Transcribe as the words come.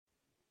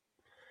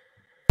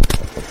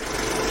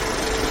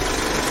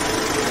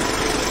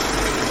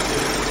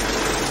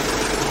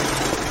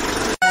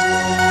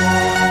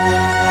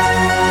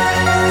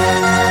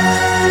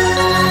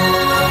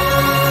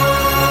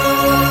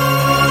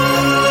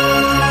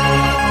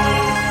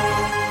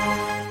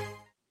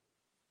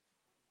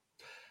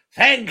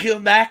Thank you,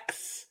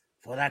 Max,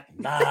 for that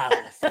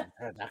marvelous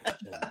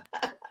introduction.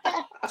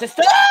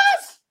 Sisters,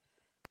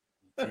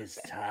 it's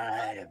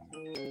time.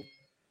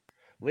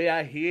 We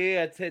are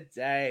here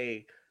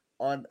today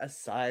on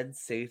assigned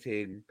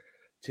seating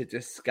to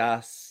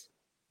discuss.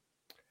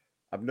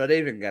 I'm not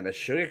even going to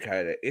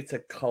sugarcoat it. It's a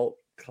cult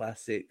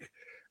classic,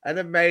 an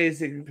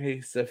amazing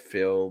piece of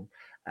film,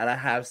 and I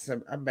have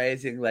some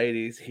amazing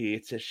ladies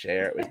here to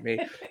share it with me.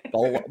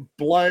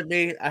 Below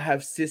me, I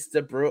have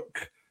Sister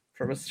Brooke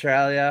from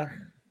Australia,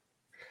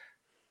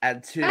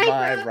 and to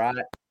my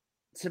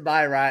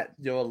right,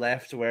 your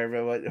left,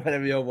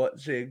 wherever you're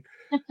watching,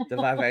 the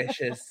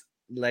vivacious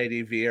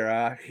Lady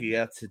Vera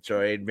here to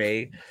join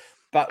me.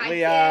 But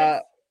we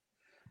are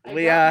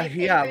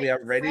here. We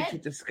are ready to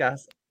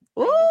discuss.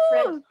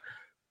 Ooh!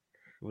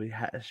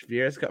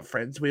 Vera's got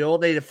friends. We all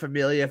need a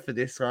familiar for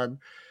this one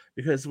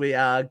because we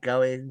are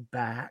going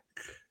back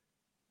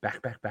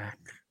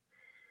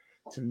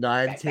to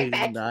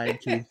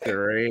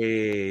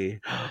 1993.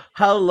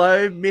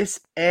 Hello, Miss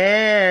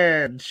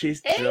Anne.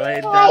 She's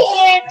joined us.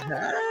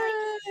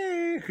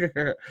 Hey.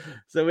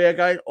 So we are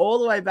going all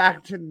the way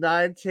back to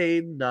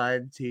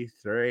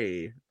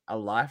 1993, a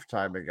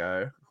lifetime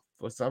ago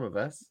for some of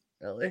us,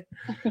 Ellie.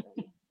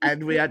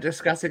 And we are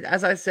discussing,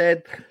 as I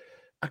said,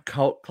 a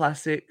cult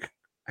classic,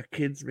 a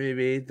kids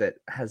movie that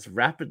has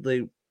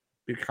rapidly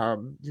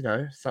become,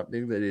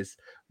 something that is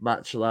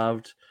much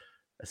loved,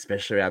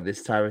 especially around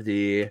this time of the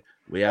year.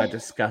 We are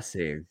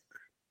discussing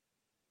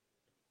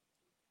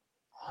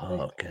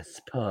Hocus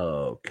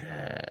Pocus.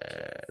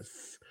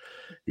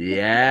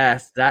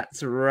 Yes,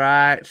 that's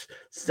right.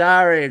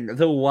 Starring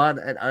the one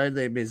and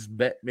only Ms.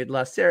 Bette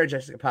Midler, Sarah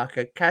Jessica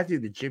Parker, Kathy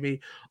the Jimmy,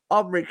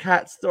 Omri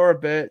Katz, Thora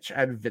Birch,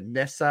 and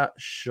Vanessa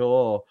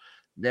Shaw.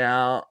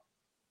 Now,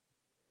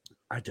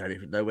 I don't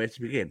even know where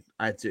to begin.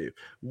 I do.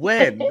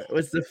 When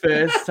was the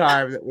first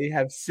time that we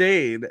have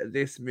seen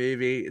this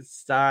movie,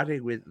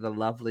 starting with the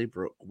lovely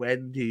Brooke?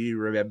 When do you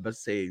remember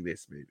seeing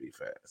this movie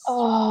first?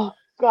 Oh,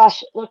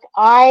 gosh. Look,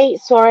 I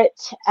saw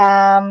it.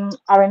 I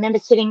remember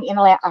sitting in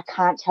a lounge. I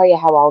can't tell you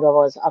how old I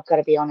was. I've got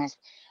to be honest.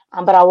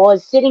 But I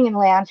was sitting in the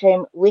lounge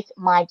room with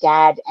my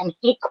dad, and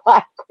he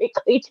quite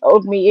quickly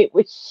told me it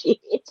was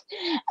shit.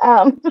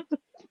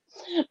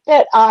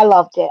 But I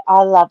loved it.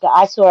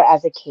 I saw it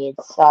as a kid.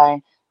 So,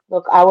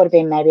 look, I would have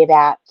been maybe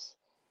about,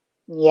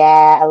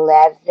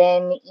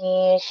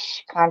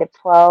 11-ish, kind of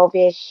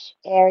 12-ish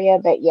area.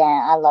 But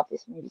yeah, I love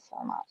this movie so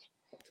much.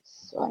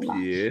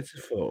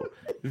 Beautiful.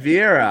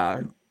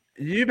 Vera,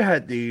 you've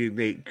had the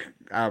unique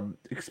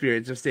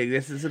experience of seeing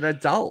this as an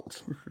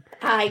adult.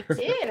 I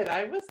did.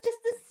 I was just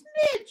a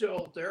smidge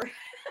older.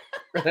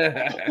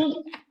 I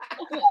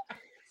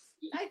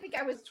think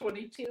I was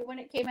 22 when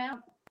it came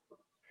out.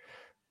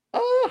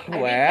 Oh,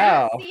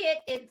 wow. I did not see it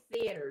in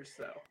theaters,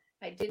 though.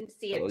 I didn't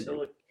see it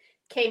until it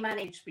came on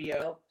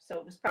HBO, so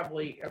I was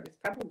probably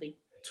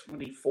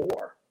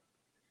 24.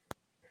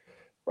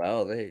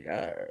 Well, there you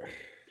go.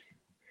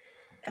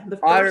 And the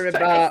first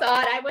time I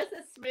saw it, I was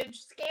a smidge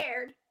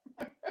scared.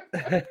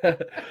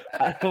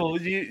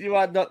 You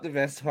are not the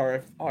best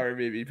horror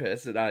movie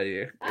person, are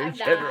you? I'm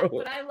not,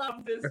 but I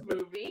love this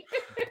movie.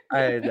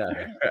 I know.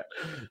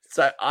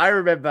 So I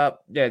remember,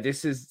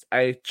 this is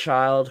a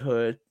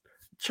childhood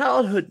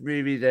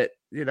movie that,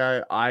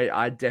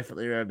 I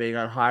definitely remember being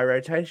on high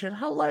rotation.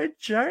 Hello,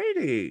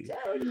 Jodie.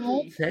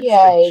 Thanks for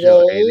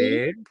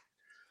joining.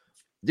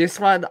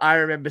 This one I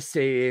remember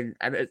seeing,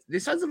 and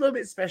this one's a little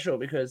bit special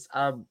because,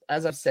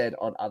 as I've said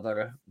on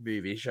other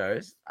movie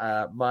shows,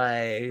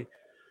 my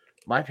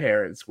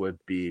parents were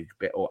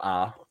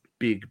are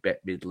big Bette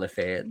Midler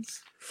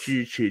fans,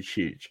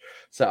 huge.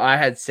 So I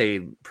had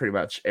seen pretty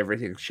much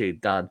everything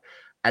she'd done,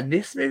 and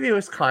this movie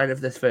was kind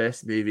of the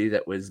first movie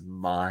that was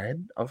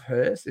mine of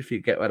hers, if you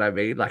get what I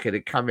mean. Like it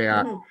had come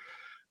out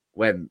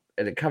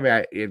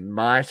in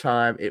my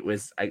time. It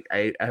was a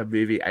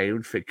movie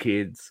aimed for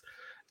kids,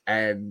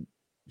 and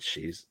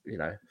she's,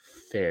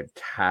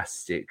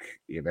 fantastic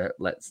in it.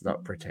 Let's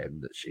not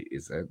pretend that she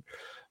isn't.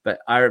 But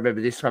I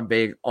remember this one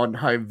being on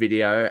home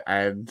video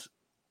and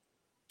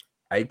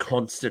a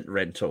constant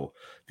rental.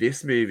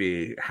 This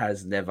movie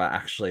has never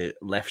actually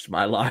left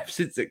my life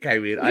since it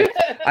came in. I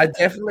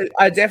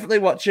definitely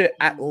watch it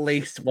at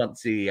least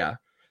once a year.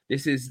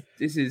 This is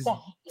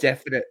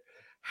definite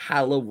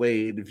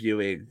Halloween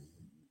viewing.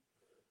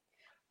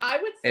 I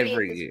would say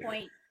every at this year.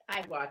 Point,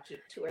 I watch it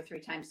 2 or 3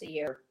 times a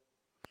year.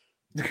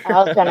 I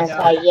was going to say,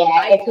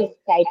 it's a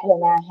staple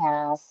in our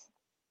house.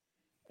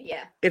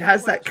 Yeah. It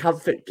has that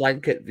comfort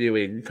blanket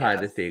viewing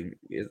kind of thing,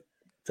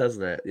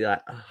 doesn't it? You're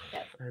like, I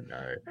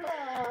know.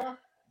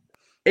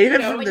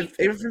 Even from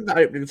the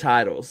opening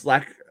titles,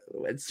 like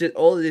it's just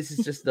all of this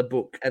is just the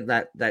book and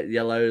that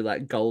yellow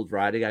like gold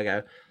writing. I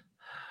go,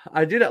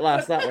 I did it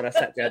last night when I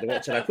sat down to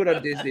watch it. I put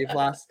on Disney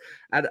Plus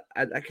and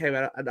I came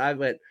out and I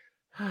went,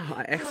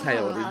 I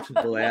exhaled into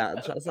the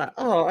lounge. I was like,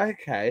 oh,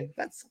 okay,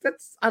 that's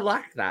I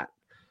like that.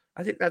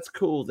 I think that's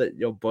cool that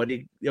your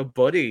body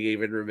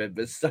even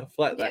remembers stuff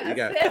like that. You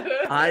go,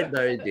 I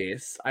know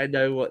this. I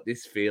know what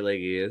this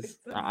feeling is. It's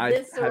a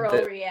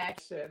visceral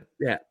reaction.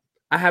 Yeah.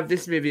 I have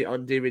this movie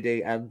on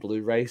DVD and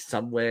Blu-ray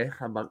somewhere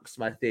amongst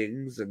my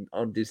things and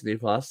on Disney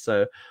Plus,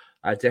 so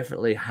I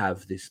definitely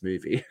have this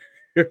movie.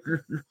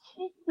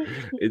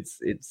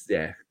 it's in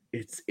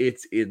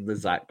the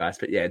zeitgeist,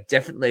 but yeah,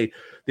 definitely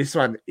this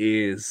one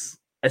is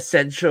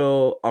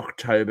essential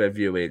October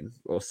viewing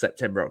or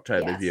September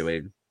October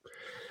viewing.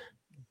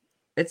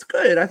 It's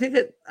good. I think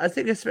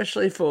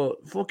especially for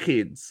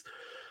kids.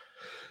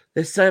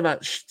 There's so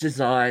much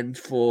designed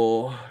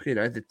for,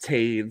 the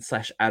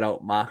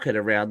teen/adult market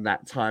around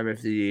that time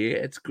of the year.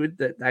 It's good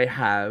that they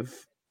have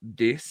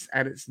this,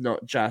 and it's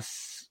not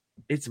just,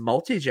 it's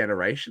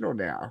multi-generational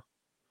now.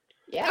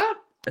 Yeah.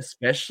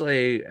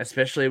 Especially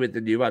with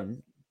the new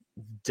one,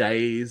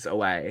 days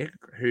away.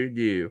 Who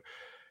knew?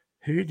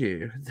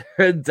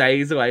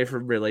 Days away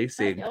from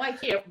releasing. I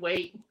can't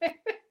wait.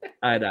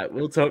 I know.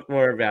 We'll talk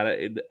more about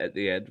it at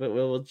the end, but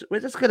we're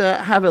just going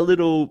to have a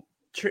little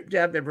trip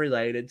down memory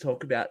lane and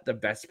talk about the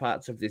best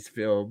parts of this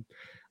film.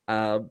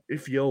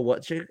 If you're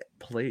watching,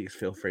 please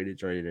feel free to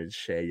join in and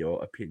share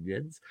your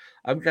opinions.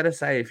 I'm going to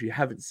say, if you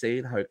haven't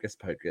seen Hocus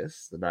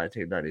Pocus, the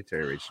 1992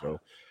 original,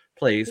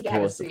 please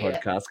pause the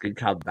podcast and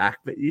come back.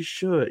 But you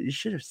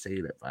should have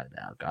seen it by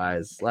now,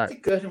 guys. It's a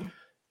good one.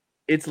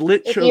 It's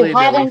literally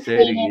nearly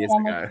 30 years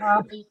then ago. We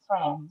can't be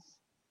friends.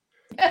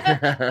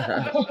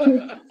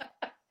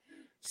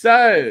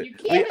 So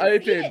we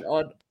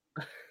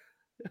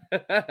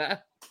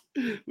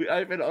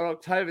open on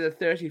October the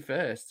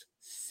 31st,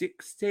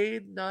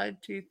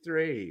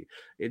 1693,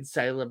 in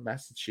Salem,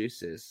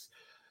 Massachusetts,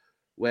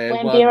 where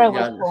when Vera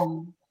was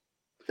born.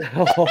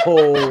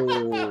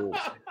 Oh,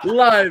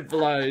 low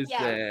blows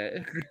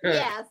there.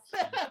 Yes.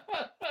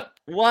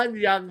 One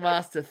young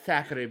Master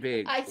Thackeray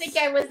Biggs. I think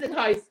I was in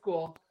high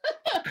school.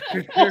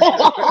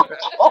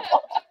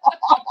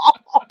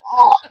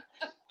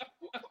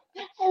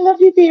 I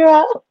love you,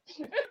 Vera.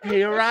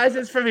 He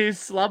arises from his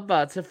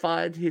slumber to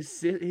find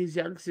his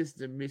young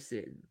sister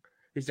missing.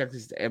 His young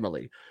sister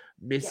Emily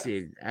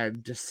missing,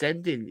 and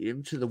descending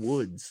into the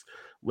woods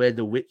where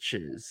the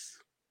witches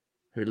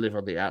who live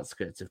on the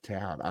outskirts of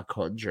town are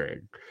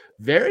conjuring.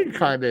 Very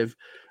kind of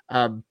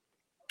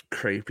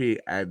creepy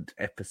and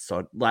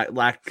episode,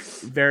 like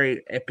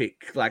very epic,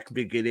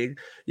 beginning.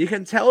 You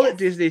can tell that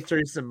Disney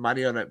threw some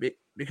money on it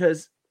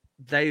because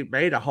they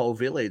made a whole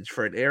village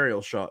for an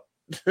aerial shot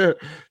to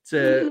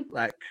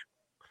like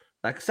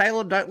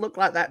Salem don't look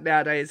like that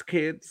nowadays,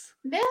 kids.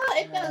 No,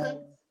 it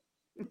doesn't.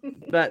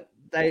 But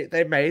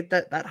they made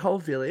that whole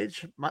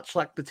village much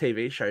like the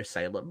TV show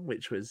Salem,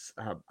 which was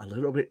a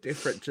little bit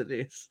different to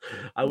this.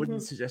 I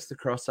wouldn't suggest the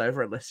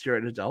crossover unless you're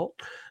an adult.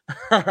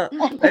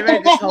 They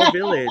made this whole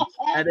village,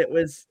 and it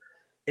was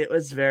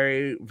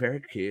very,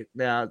 very cute.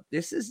 Now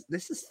this is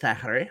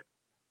Thackeray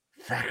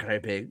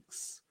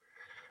Biggs.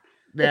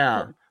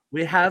 Now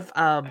we have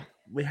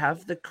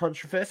the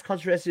first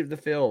controversy of the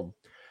film.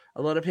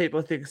 A lot of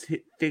people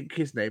think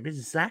his name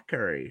is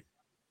Zachary.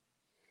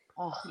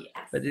 Oh,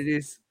 yes. But it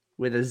is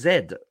with a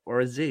Z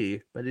or a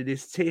Z, but it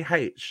is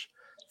TH.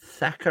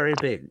 Thackeray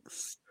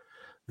Biggs.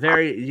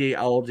 Very ye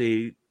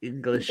olde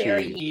Englishy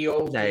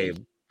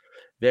name.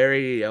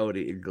 Very ye olde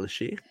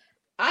Englishy.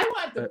 I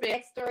want the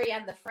backstory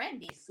on the friend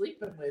he's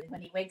sleeping with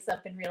when he wakes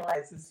up and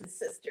realizes his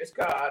sister's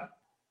gone.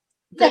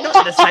 They're not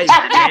in the same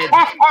bed.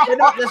 They're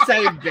not in the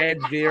same bed,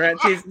 Vera.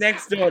 It's his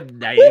next door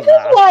neighbor. This is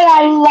why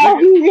I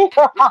love you,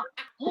 Vera.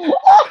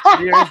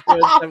 Vera's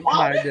doing some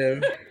kind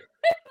of...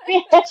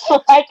 It's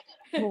like,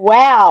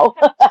 wow.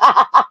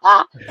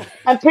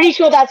 I'm pretty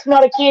sure that's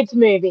not a kid's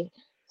movie.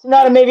 It's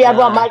not a movie I'd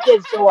want my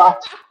kids to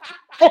watch.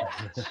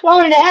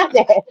 Throwing it out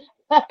there.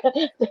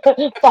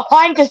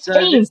 Behind the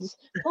scenes.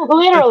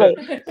 Literally.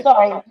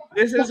 Sorry.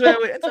 This is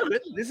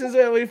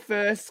where we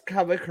first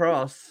come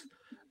across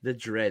the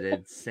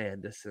dreaded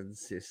Sanderson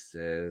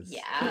sisters.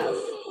 Yes.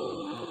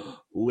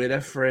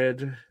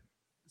 Winifred,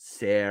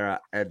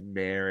 Sarah, and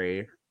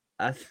Mary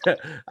are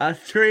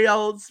three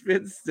old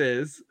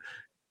spinsters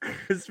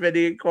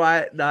spending a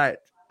quiet night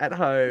at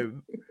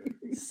home,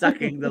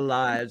 sucking the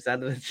lives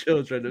out of the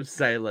children of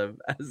Salem,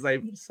 as they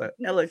so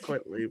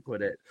eloquently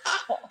put it.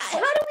 How do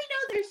we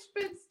know they're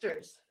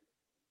spinsters?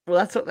 Well,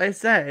 that's what they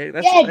say.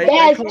 That's Yeah,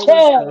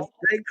 what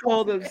they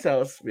call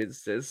themselves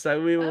spinsters,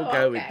 so we will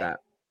go with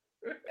that.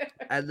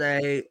 And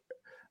they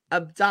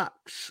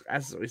abduct,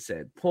 as we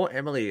said. Poor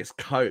Emily is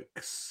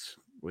coaxed.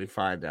 We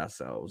find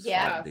ourselves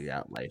finding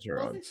out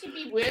later on. Wasn't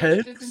she bewitched?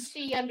 Isn't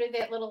she under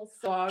that little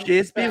song? She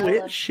is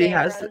bewitched. She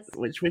has,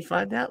 which we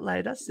find out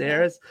later.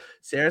 Sarah's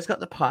got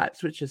the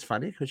pipes, which is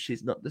funny because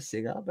she's not the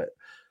singer, but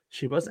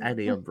she was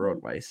Annie on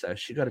Broadway, so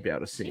she got to be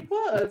able to sing. She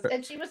was,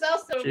 and she was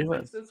also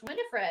Princess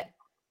Winifred.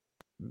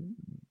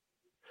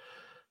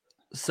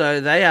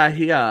 So they are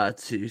here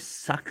to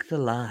suck the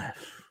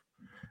life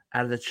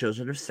out of the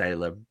children of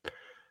Salem,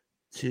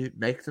 to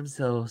make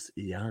themselves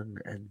young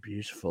and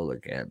beautiful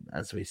again.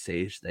 As we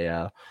see, they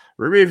are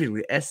removing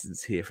the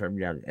essence here from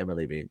young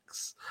Emily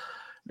Binks.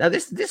 Now,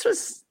 this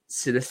was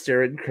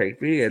sinister and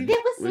creepy, and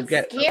that was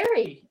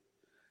scary.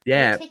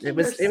 Yeah, it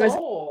was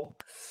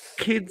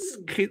kids.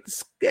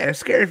 Yeah,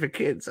 scary for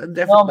kids, and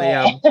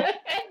definitely.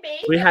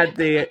 We had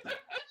the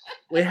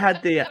we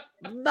had the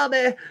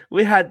mummy.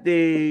 We had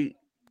the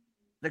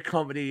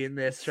comedy in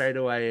there straight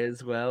away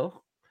as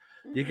well.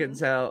 You can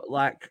tell,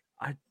 like,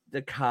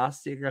 the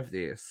casting of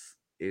this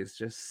is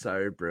just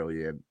so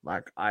brilliant.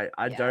 Like, I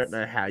don't Yes.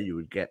 know how you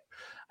would get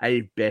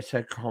a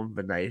better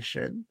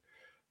combination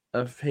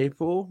of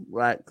people.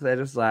 Like, they're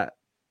just like,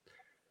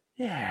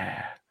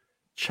 yeah,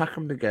 chuck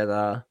them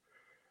together,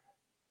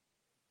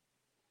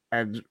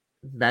 and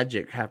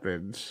magic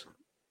happens.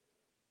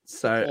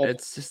 So did.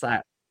 it's just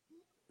like,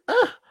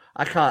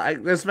 I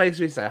can't. This makes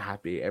me so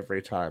happy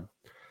every time.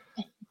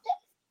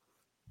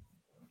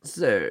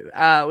 So,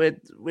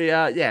 we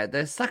are,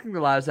 they're sucking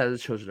the lives out of the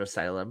children of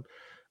Salem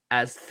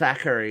as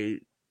Thackeray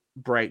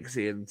breaks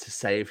in to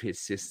save his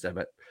sister,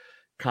 but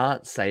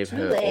can't save Too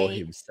her or late.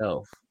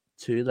 himself.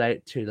 Too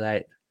late, too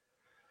late.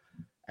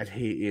 And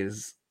he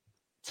is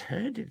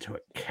turned into a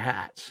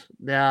cat.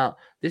 Now,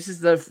 this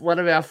is one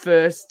of our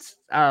first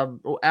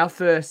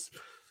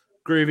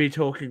groovy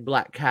talking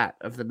black cat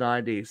of the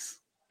 90s,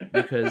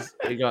 because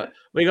we got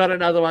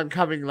another one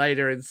coming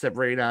later in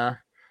Sabrina.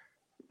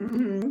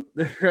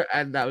 Mm-hmm.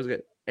 And that was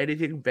good.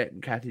 Anything Bet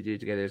and Kathy do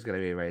together is going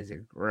to be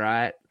amazing,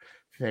 right?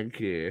 Thank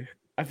you.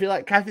 I feel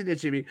like Kathy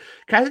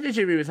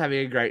Najimy was having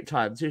a great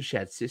time too. She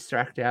had Sister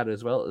Act out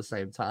as well at the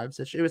same time,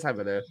 so she was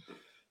having a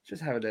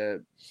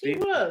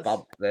big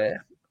bump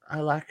there. I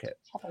like it.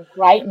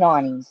 Great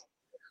 90s.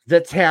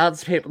 The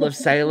townspeople of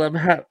Salem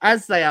have,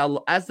 as they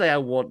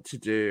are wont to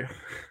do,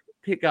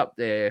 pick up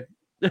their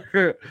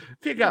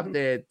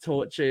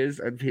torches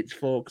and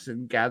pitchforks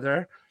and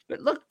gather. But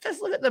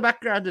just look at the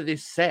background of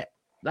this set.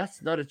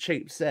 That's not a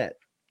cheap set.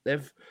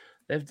 They've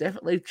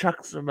definitely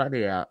chucked some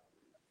money out.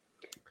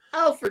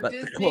 Oh, for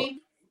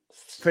Disney.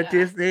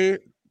 Disney,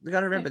 you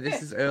got to remember,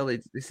 this is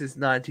early. This is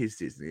 90s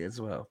Disney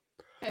as well.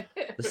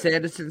 The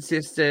Sanderson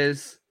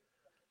sisters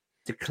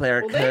declare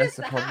a curse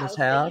upon the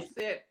town.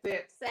 They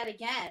set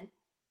again.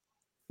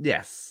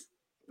 Yes,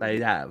 they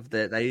have.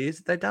 They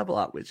double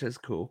up, which is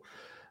cool.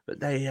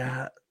 But they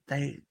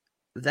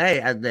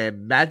and their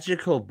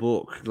magical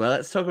book. Well,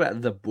 let's talk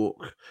about the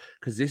book,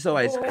 because this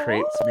always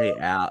creeps me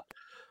out.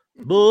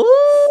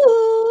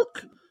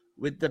 Book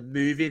with the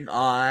moving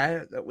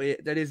eye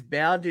that is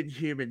bound in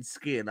human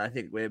skin. I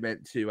think we're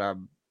meant to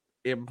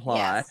imply.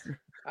 Yes,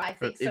 I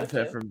think so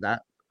infer too. from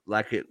that,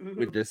 like it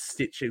with the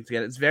stitching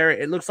together.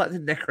 It looks like the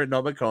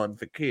Necronomicon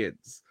for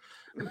kids,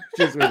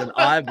 just with an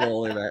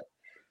eyeball in it.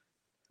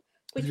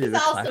 Which is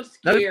also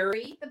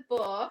scary. The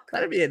book.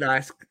 That'd be a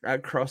nice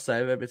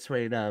crossover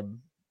between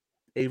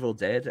Evil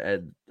Dead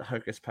and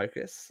Hocus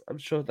Pocus. I'm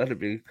sure that'd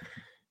be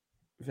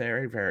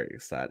very, very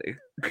exciting.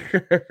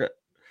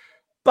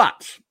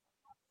 But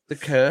the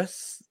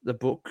curse, the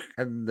book,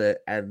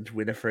 and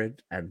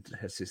Winifred and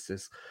her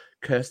sisters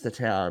curse the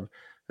town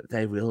that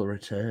they will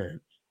return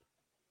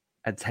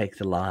and take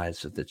the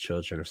lives of the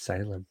children of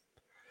Salem.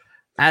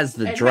 As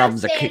the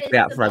drums are kicked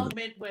out front. The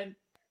moment when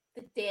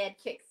the dad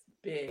kicks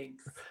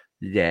Biggs.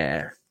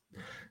 Yeah.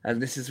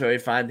 And this is where we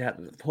find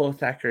out that poor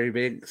Thackeray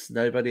Binks,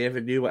 nobody ever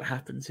knew what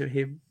happened to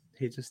him.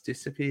 He just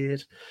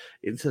disappeared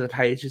into the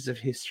pages of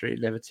history,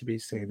 never to be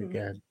seen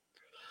again.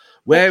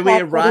 Where we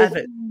arrive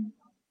at...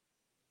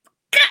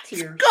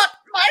 Cat's got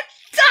my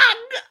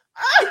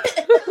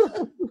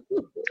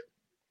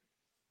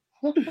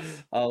tongue!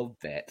 Oh,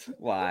 Bet.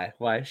 Why?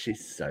 Why is she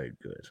so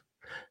good?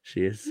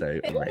 She is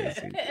so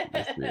amazing in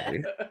this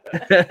movie.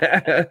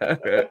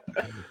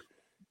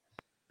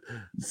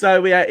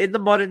 So we are in the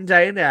modern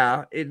day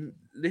now.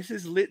 This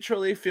is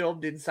literally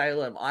filmed in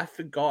Salem. I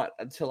forgot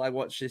until I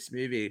watched this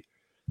movie.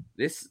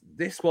 This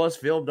was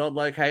filmed on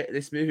location.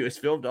 This movie was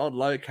filmed on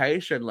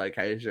location. Like,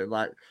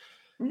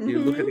 you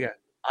look at it,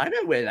 I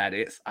know where that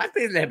is. I've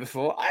been there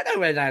before. I know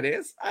where that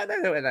is. And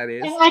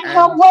I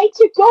can't wait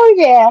to go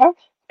there.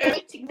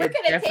 We're going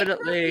to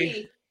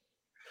definitely.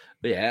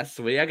 Yes,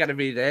 we are going to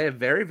be there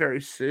very,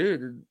 very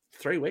soon. In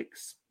 3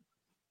 weeks,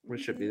 we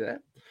should be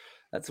there.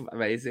 That's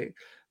amazing.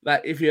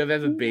 But if you have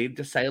ever been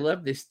to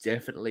Salem, this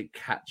definitely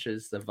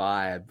catches the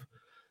vibe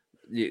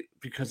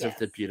because of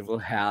the beautiful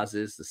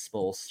houses, the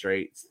small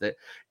streets. That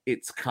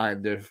it's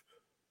kind of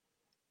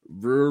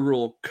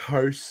rural,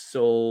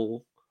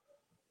 coastal,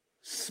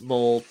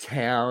 small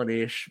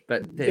townish,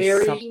 but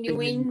there's very New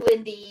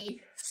Englandy.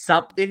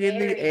 Something in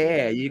the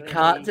air. You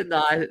can't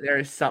deny that there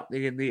is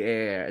something in the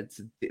air. It's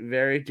a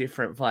very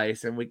different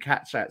place, and we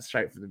catch that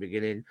straight from the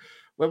beginning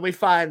when we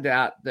find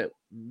out that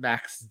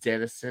Max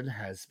Dennison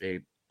has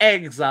been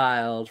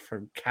exiled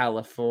from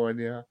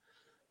California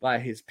by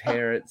his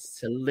parents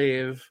to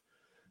live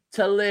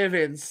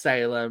in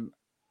Salem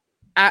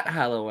at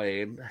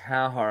Halloween.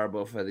 How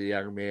horrible for the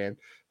young man.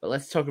 But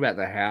let's talk about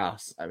the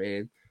house. I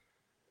mean,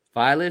 if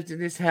I lived in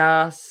this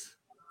house,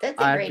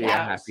 I'd be a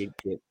happy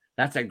kid.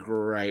 That's a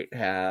great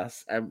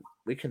house, and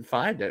we can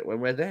find it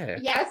when we're there.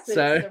 Yes, it's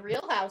a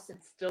real house.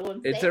 It's still in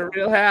Salem. It's a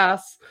real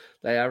house.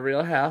 They are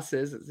real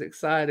houses. It's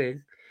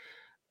exciting.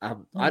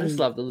 I just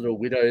love the little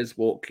widow's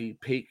walkie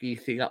peaky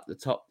thing up the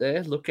top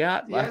there. Look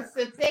out. Yes,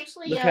 it's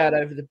actually... Look out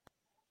over the...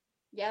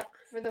 Yep,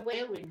 for the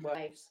whaling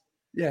wives.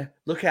 Yeah,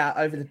 look out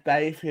over the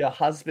bay for your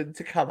husband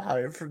to come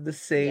home from the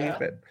sea. Yeah.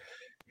 But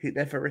He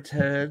never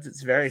returns.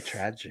 It's very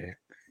tragic.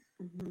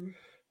 Mm-hmm.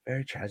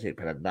 Very tragic,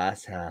 but a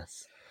nice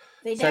house.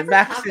 They So never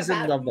Max talk is a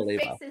about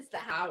non-believer. who fixes the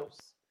house.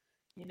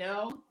 You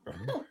know?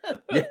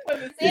 Yeah. When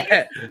the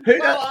Yeah. Sandersons Who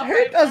blow up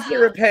my does the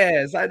house.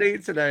 repairs? I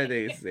need to know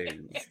these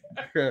things.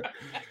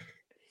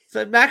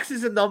 So Max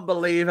is a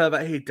non-believer,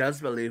 but he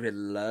does believe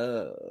in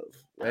love.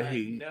 Where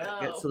he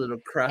gets a little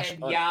crush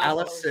And on Yabos.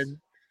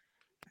 Allison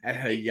and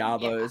her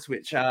Yabos,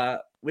 which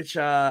are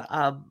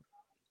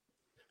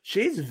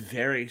she's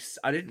very.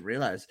 I didn't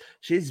realize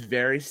she's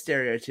very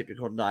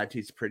stereotypical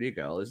 '90s pretty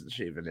girl, isn't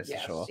she, Vanessa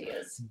Yes, Shaw? she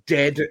is.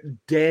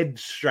 Dead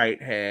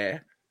straight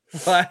hair,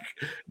 like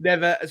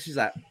never. She's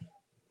like,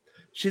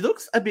 she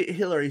looks a bit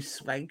Hilary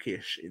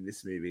Swankish in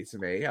this movie to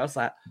me. I was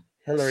like,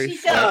 Hilary She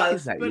Swank,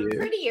 does, is that but you?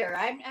 prettier.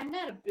 I'm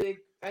not a big.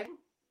 I don't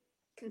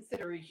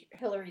consider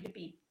Hillary to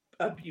be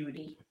a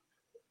beauty.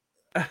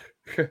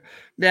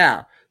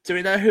 Now, do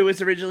we know who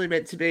was originally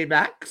meant to be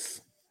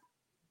Max,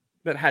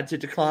 but had to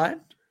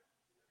decline?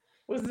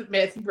 Was it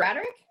Matthew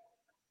Broderick?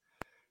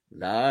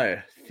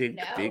 No, think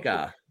No.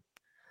 bigger.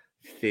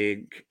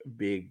 Think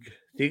big.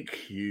 Think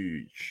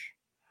huge.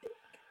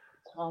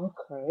 Tom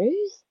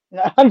Cruise?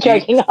 No, I'm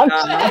joking. I'm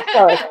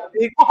sorry.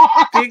 Big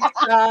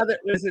star that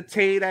was a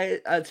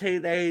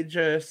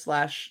teenager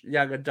 /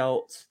 young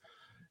adult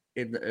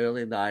in the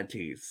early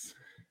 90s.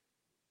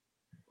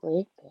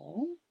 Big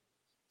Bear?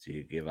 Do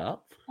you give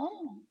up?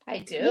 Oh, I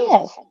do.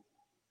 yes.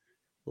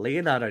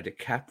 Leonardo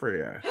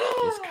DiCaprio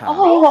was cast.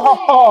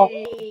 Oh,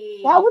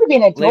 Really? that would have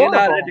been adorable.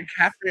 Leonardo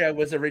DiCaprio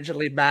was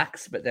originally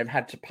Max, but then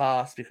had to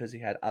pass because he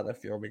had other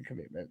filming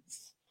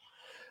commitments.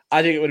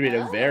 I think it would have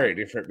been a very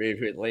different movie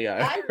with Leo.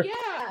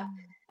 Yeah.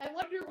 I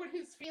wonder what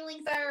his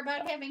feelings are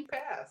about having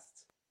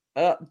passed.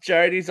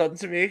 Jodie's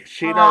onto me.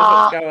 She knows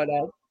what's going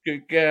on.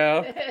 Good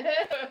girl.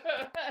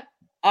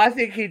 Oh, I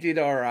think he did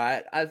all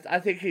right. I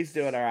think he's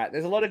doing all right.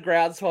 There's a lot of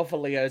groundswell for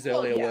Leo's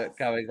earlier work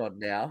going on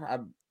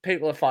now.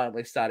 People are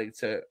finally starting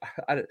to.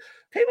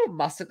 People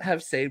mustn't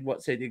have seen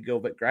What's Eating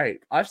Gilbert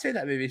Grape. I've seen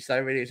that movie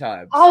so many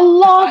times. I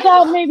love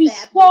that movie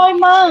so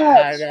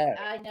much.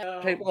 I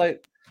know. People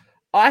like.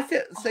 I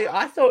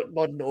thought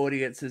modern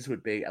audiences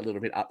would be a little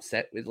bit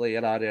upset with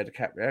Leonardo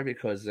DiCaprio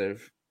because of,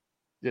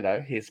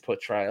 his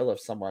portrayal of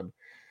someone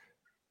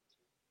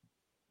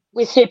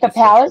with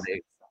superpowers.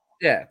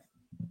 Yeah.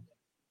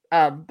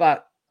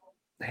 But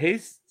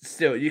he's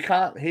still,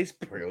 he's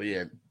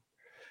brilliant.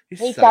 He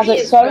does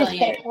it so brilliant.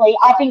 respectfully.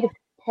 I think it's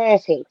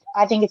perfect.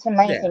 I think it's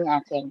amazing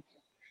acting.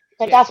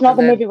 But that's not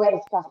the movie we're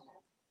discussing.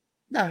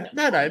 No,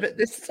 but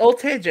this is all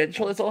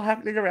tangential. It's all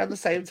happening around the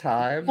same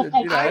time. And,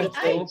 I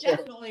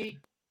definitely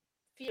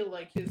feel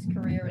like his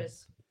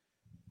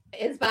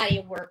body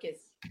of work is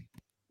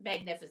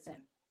magnificent.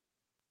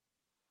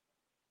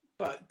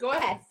 But go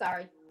ahead,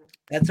 sorry.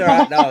 That's all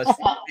right. No,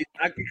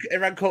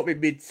 everyone caught me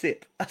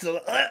mid-sip.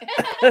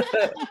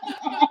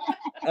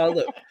 Oh,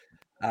 look.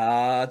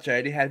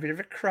 Jodie had a bit of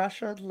a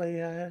crush on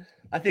Leo.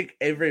 I think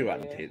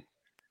everyone did.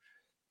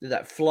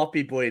 That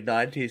floppy boy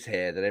 90s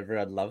hair that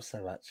everyone loves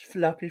so much.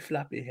 Floppy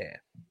hair.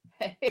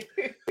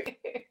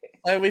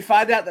 So we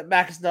find out that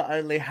Max not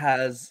only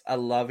has a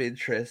love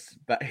interest,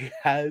 but he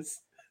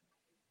has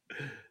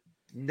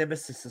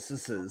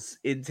nemesis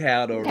in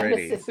town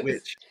already.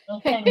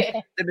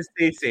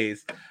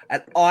 Nemesis.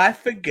 And I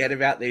forget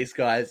about these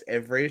guys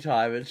every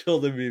time until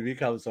the movie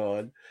comes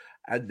on.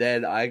 And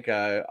then I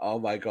go, oh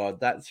my God,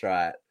 that's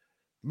right.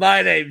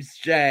 My name's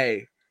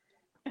Jay.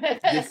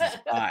 This is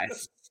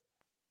Ice.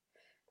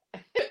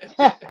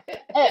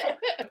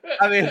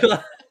 I mean,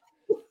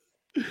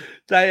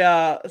 they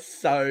are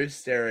so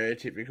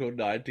stereotypical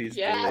 90s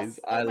bullies.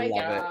 I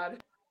love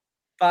it.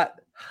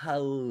 But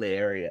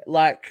hilarious.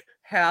 Like,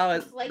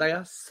 they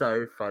are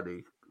so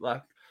funny.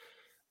 Like,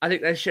 I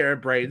think they share a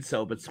brain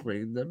cell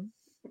between them.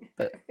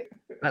 But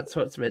that's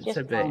what's meant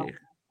to be.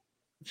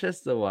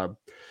 Just the one.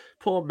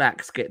 Poor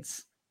Max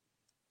gets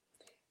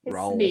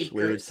rolled, we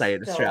would say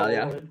in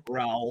Australia.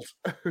 Rolled.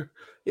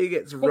 He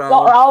gets rolled.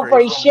 Got rolled for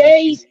his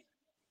shoes.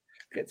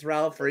 Gets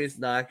rolled for his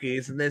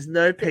Nikes, and there's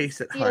no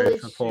peace at home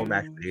for poor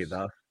Max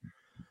either.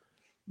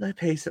 No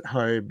peace at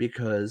home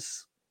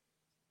because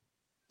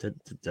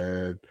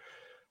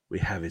we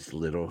have his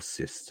little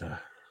sister.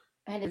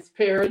 And his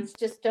parents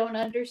just don't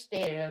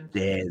understand.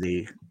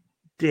 Daddy,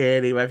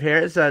 my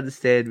parents don't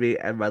understand me,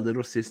 and my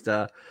little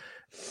sister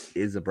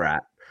is a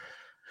brat.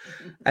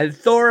 And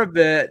Thora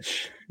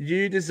Birch,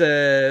 you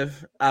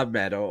deserve a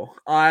medal.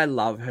 I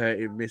love her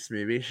in this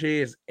movie.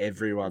 She is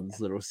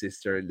everyone's little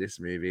sister in this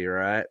movie,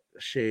 right?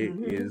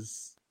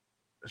 She's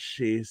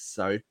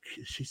so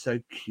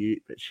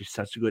cute, but she's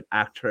such a good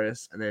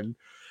actress. And then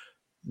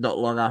not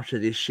long after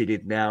this, she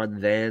did Now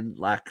and Then.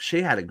 Like,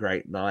 she had a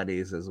great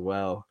 90s as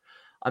well.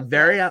 I'm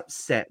very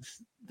upset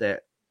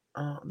that,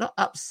 not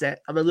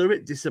upset, I'm a little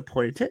bit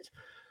disappointed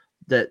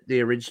that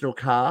the original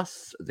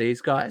cast,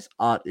 these guys,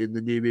 aren't in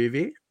the new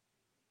movie.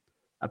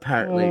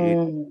 Apparently,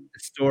 the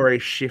story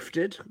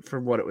shifted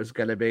from what it was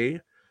going to be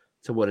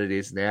to what it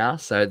is now.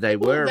 So they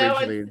were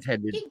originally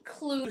intended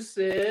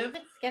inclusive.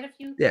 It's got a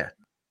few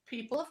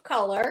people of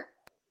color.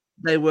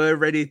 they were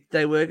ready.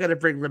 They were going to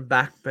bring them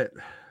back, but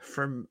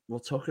we'll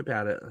talk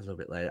about it a little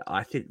bit later.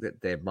 I think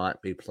that there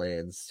might be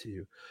plans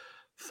to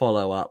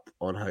follow up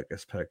on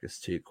Hocus Pocus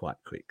 2 quite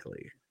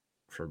quickly,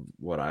 from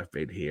what I've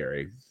been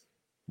hearing,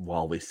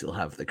 while we still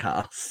have the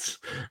cast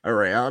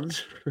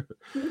around.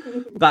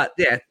 But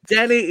yeah,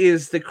 Danny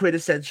is the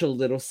quintessential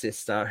little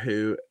sister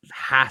who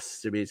has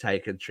to be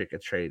taken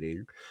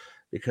trick-or-treating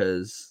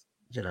because,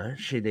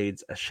 she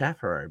needs a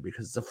chaperone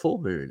because it's a full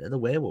moon and the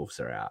werewolves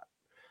are out.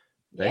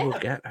 They will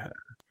get her.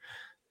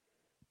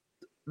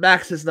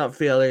 Max is not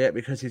feeling it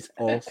because he's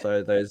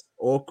also those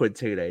awkward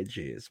teenage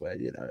years where,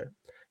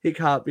 he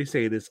can't be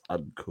seen as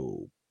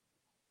uncool.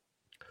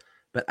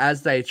 But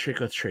as they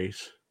trick-or-treat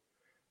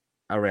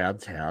around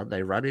town,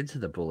 they run into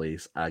the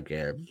bullies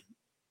again.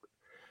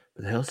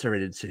 But they also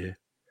run into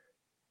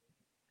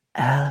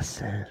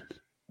Allison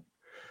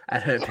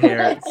at her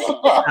parents'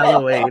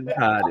 Halloween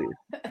party.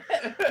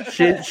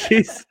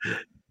 She's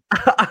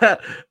I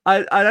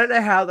don't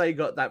know how they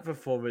got that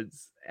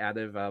performance out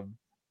of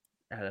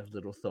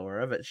little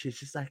Thora, but she's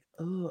just like,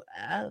 oh,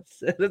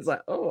 Allison. It's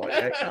like, oh,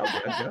 okay,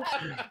 Allison.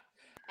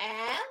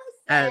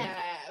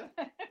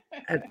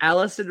 And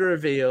Allison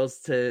reveals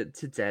to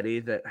Danny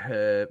that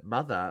her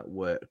mother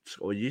worked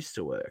or used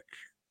to work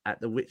at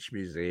the Witch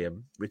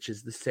Museum, which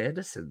is the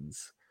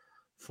Sandersons'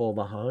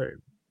 former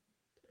home.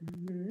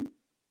 Mm-hmm.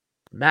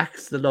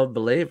 Max, the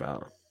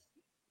non-believer,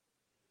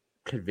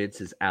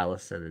 convinces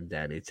Allison and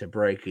Danny to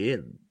break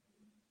in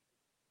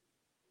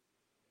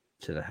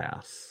to the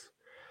house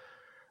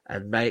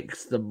and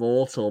makes the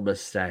mortal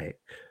mistake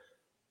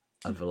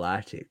of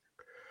lighting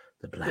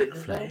the black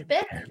flame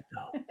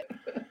candle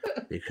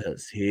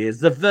because he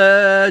is the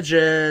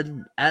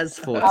virgin, as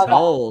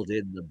foretold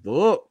in the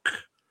book.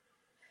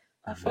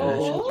 A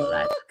virgin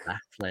lights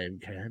black flame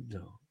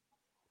candle.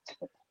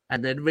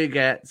 And then we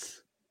get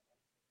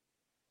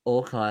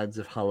all kinds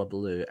of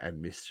hullabaloo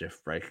and mischief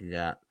breaking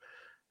out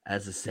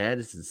as the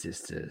Sanderson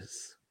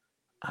sisters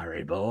are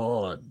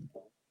reborn.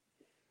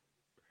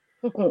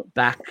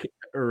 Back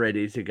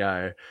ready to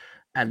go.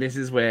 And this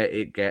is where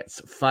it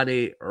gets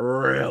funny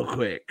real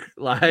quick.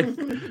 Like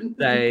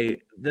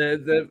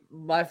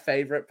my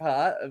favorite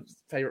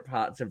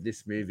parts of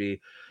this movie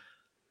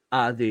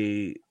are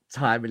the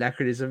time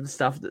anachronism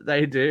stuff that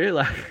they do.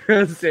 Like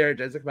Sarah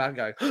Jessica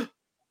Parker going,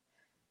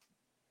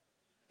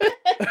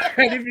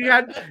 and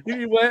if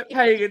you weren't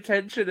paying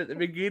attention at the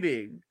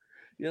beginning,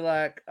 you're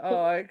like,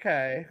 oh,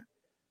 okay.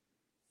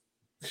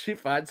 She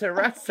finds her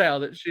rat's tail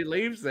that she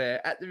leaves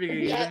there at the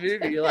beginning of the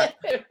movie. You're like,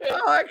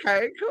 oh,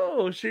 okay,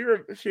 cool. She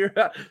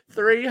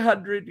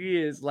 300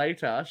 years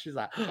later, she's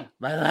like, oh,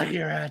 my lucky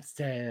rat's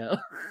tail.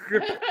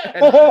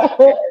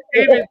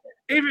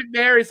 even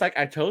Mary's like,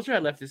 I told you I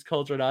left this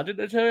cauldron on.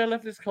 Didn't I tell you I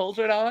left this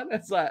cauldron on?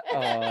 It's like,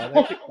 oh,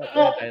 they picked up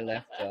where they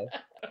left off.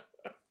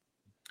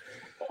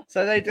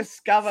 So they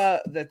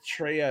discover the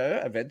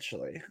trio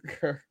eventually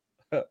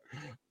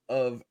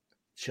of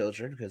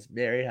children because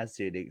Mary has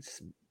the unique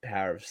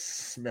power of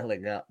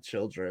smelling out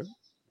children.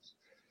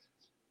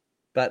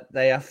 But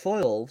they are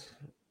foiled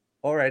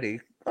already.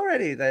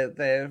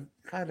 They're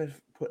kind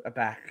of put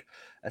aback,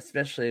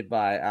 especially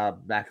by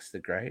Max the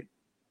Great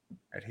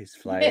and his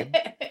flame.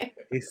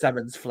 He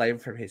summons flame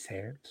from his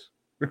hand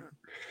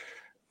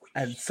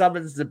and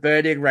summons the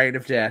burning rain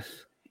of death.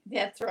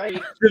 That's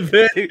right.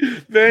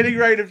 The burning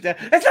rain of death.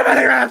 It's a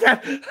burning rain of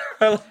death.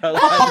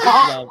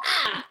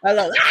 I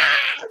love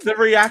the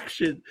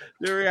reaction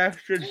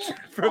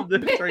from the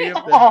three of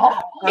them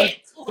are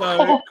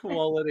so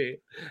quality.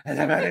 It's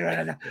a burning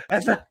rain of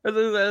death.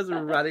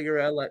 They're running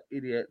around like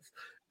idiots.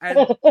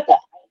 And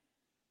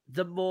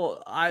the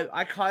more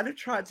I kind of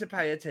tried to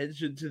pay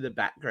attention to the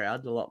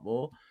background a lot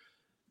more.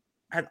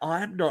 And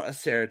I'm not a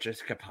Sarah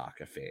Jessica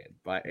Parker fan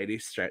by any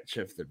stretch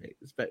of the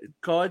means, but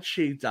God,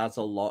 she does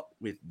a lot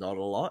with not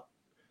a lot.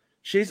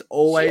 She's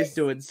always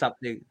doing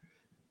something.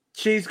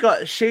 She's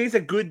a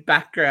good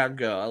background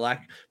girl. Like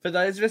for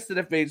those of us that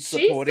have been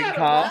supporting cast,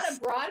 a lot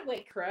of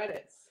Broadway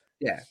credits.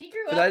 Yeah,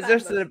 for those of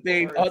us that have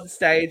been on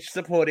stage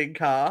supporting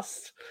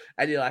cast,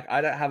 and you're like, I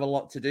don't have a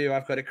lot to do.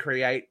 I've got to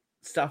create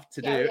stuff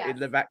to do in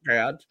the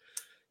background.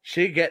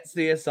 She gets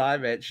the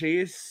assignment. She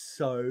is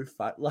so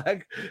fun.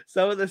 Like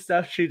some of the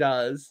stuff she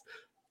does,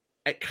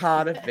 it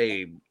can't have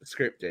been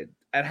scripted.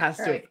 It has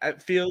to.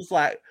 It feels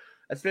like,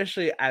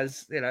 especially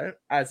as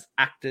as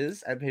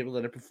actors and people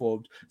that have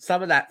performed,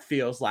 some of that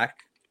feels like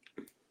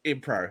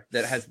improv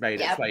that has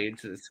made its way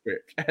into the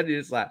script. And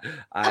it's like,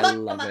 I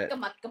love it.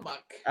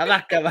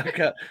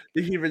 The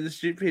humor and the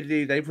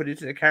stupidity they put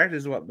into the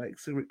characters is what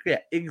makes it. Yeah,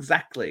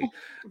 exactly.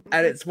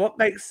 And it's what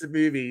makes the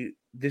movie.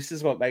 This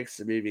is what makes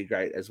the movie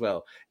great as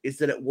well, is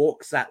that it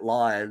walks that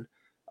line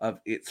of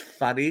it's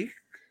funny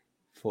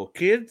for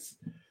kids,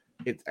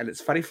 and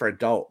it's funny for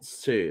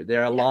adults too.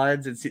 There are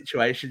lines and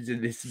situations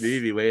in this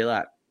movie where you're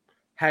like,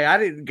 hey, I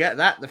didn't get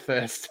that the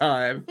first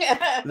time.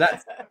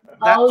 That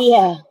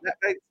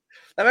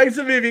makes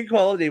the movie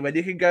quality when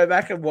you can go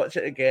back and watch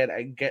it again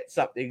and get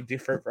something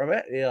different from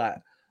it. And you're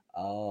like,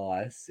 oh,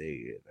 I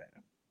see it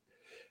now.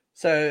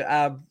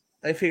 So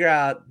they figure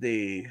out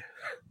the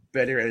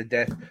burning rain of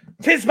death.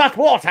 'Tis but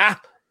water.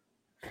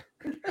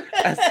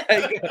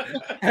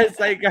 as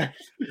they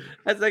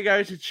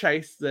go to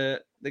chase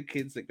the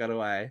kids that got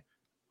away,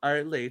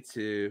 only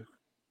to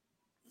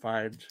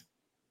find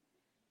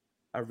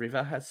a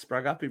river has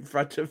sprung up in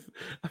front of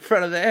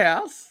their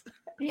house.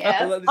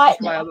 Yes. This is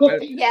my other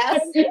bit.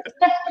 Yes.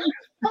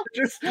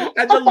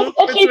 And the look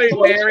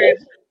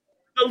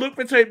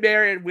between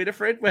Mary and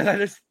Winifred, where they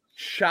just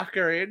chuck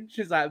her in.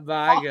 She's like,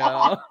 "My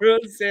girl,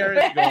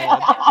 Sarah's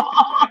gone.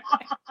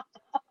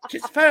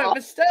 She's firm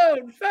as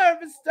stone, firm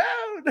as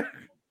stone."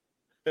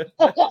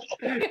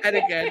 And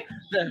again,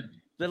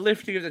 the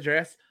lifting of the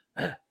dress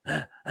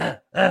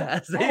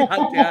as they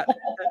hunt out.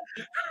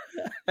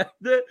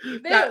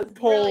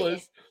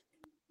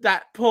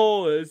 That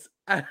pause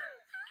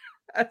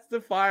as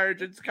the fire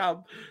engines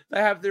come.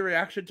 They have the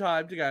reaction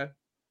time to go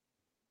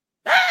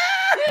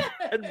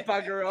and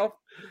bugger off.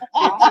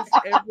 It's just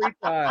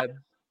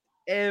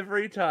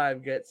every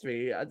time gets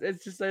me.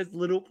 It's just those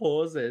little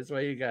pauses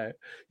where you go.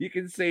 You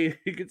can see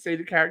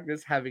the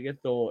characters having a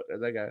thought,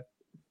 and they go,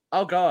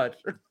 "Oh God!"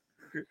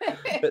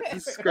 But to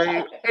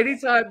scream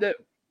anytime that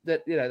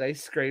they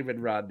scream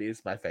and run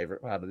is my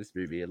favorite part of this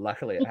movie, and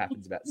luckily it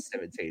happens about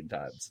 17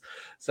 times,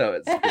 so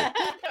it's good.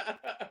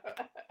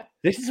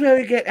 This is where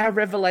we get our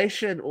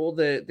revelation, or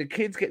the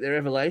kids get their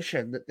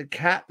revelation that the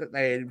cat that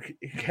they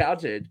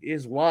encountered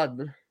is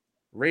one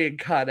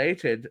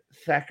reincarnated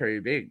Thackeray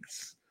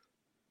Binks.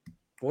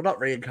 Well, not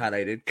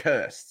reincarnated,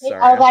 cursed.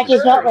 Sorry,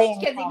 he's not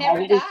because he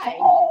never died.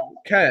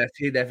 Cursed.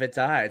 He never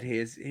died. He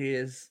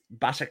is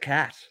but a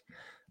cat,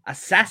 a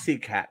sassy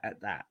cat at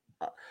that.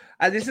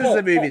 And this is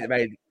the movie that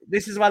made.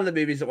 This is one of the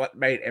movies that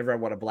made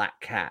everyone want a black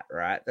cat.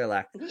 Right? They're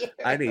like,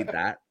 I need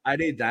that,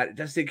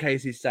 just in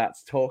case he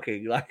starts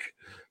talking like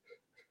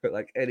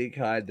any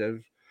kind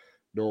of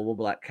normal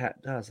black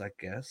cat does, I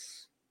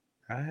guess.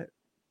 Right?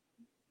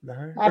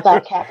 No. My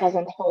black cat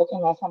doesn't talk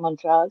unless I'm on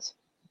drugs.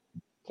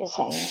 Just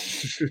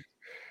saying.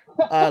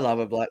 I love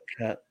a black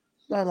cat.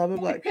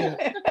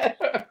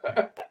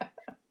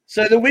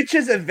 So the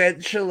witches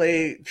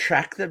eventually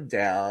track them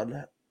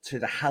down to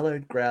the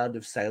hallowed ground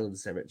of Salem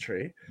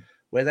Cemetery,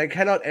 where they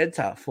cannot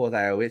enter, for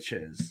they are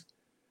witches.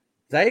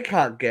 They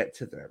can't get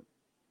to them,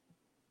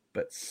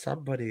 but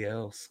somebody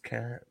else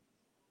can.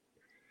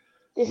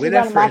 This is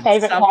one of my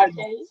favorite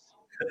characters.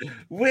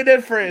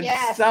 Winifred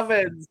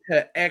summons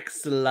her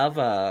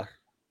ex-lover,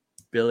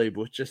 Billy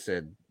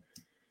Butcherson,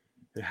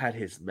 who had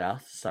his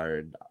mouth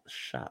sewn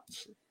shut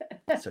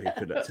so he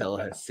couldn't tell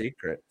her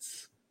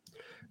secrets.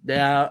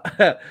 Now,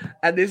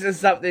 and this is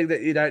something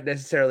that you don't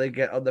necessarily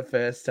get on the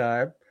first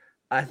time.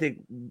 I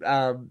think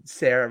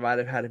Sarah might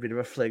have had a bit of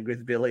a fling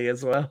with Billy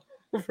as well,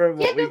 from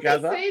what we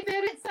gather. They say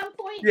that at some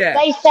point? Yeah.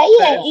 They say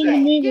it in the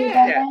movie,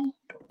 don't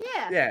they?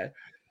 Yeah.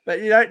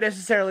 But you don't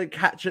necessarily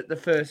catch it the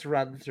first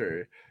run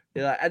through.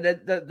 And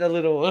then the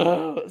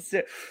little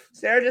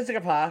Sarah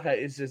Jessica Parker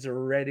is just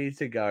ready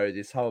to go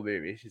this whole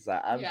movie. She's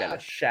like, I'm gonna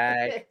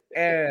shag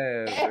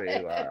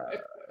everyone.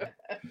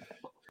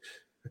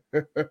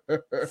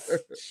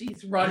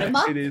 She's run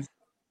amok. It is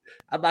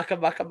amok.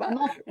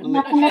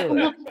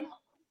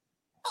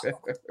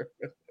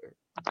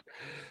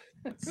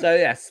 So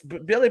yes,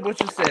 Billy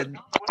Butcherson,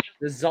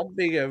 the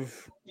zombie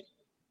of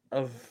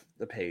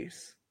the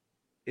piece,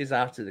 is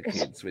after the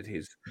kids with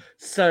his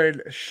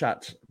sewn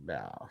shut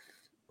mouth.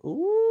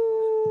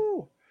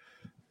 Ooh.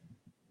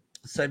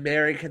 So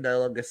Mary can no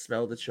longer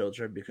smell the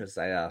children because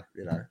they are,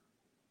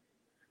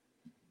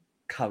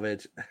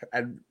 covered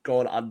and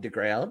gone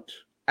underground,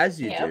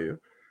 as you do.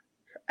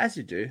 As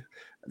you do.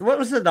 What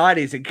was the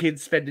 90s and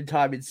kids spending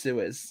time in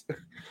sewers?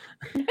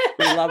 We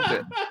loved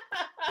it.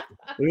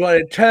 We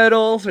wanted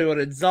turtles, we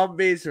wanted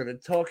zombies, we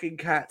wanted talking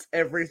cats.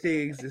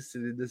 Everything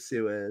existed in the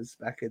sewers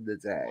back in the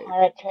day.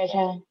 Pirate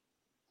treasure.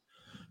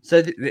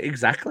 So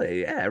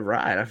exactly, yeah,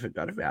 right. I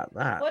forgot about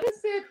that. What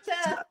is it?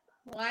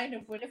 Line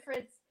of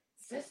Winifred's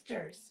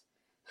sisters.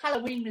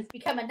 Halloween has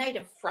become a night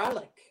of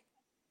frolic.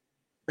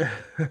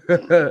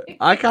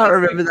 I can't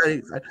remember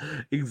that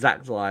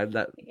exact line.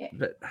 But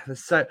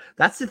so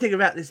that's the thing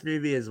about this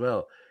movie as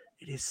well.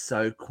 It is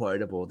so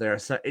quotable.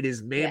 It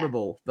is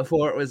memeable.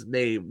 Before it was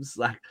memes,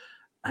 like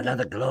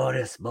another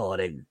glorious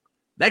morning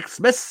makes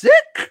me sick.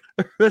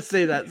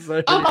 See that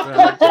so many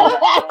times.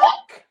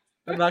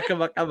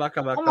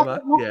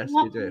 Yes,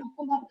 you do.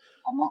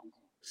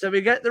 So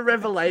we get the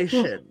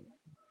revelation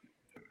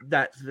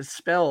that the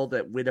spell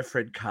that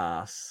Winifred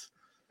casts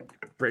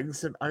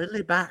brings them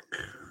only back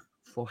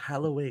for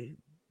Halloween,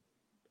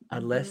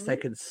 unless they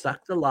can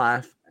suck the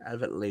life out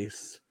of at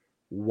least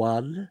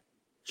one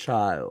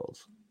child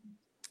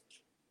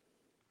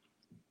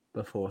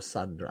before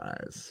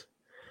sunrise.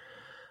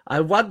 I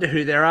wonder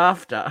who they're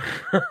after.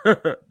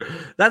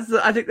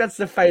 I think that's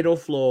the fatal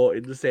flaw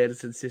in the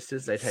Sanderson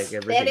Sisters. They take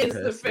everything. That is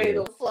the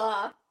fatal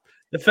flaw.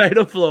 The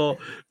fatal flaw.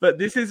 But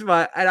this is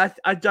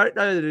I don't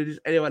know that it is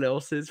anyone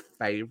else's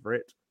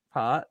favorite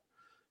part,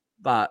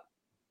 but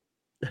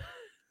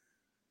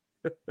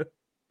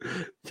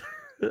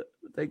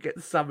they get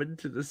summoned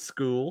to the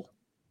school.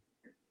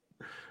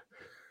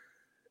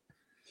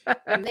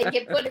 When they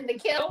get put in the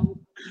kiln.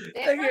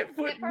 They get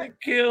put in the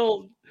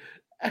kiln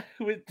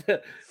with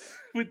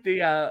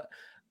the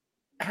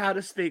how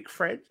to speak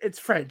French. It's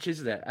French,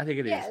 isn't it? I think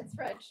it is. Yeah, it's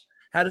French.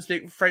 How to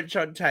speak French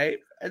on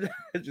tape. And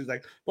it's just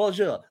like,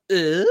 bonjour.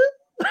 They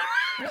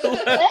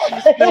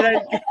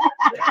don't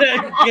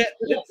get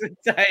the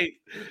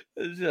tape.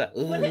 It's just like,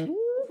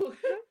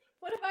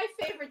 One of my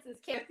favorites is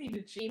Kathy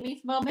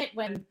Najimy's moment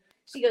when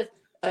she goes,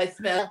 I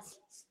smell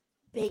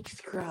baked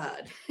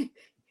scrod.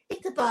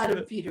 It's a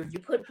bottom feeder. You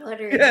put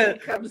butter in it,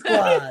 it comes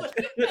squad.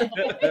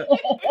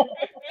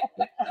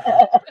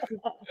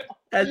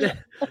 And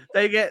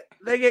they get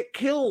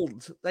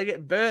killed. They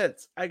get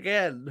burnt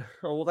again.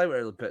 Oh, well, they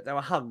weren't burnt. They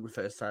were hung the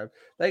first time.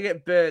 They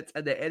get burnt,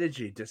 and their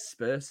energy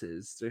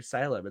disperses through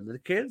Salem. And the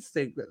kids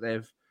think that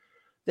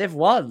they've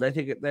won. They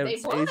think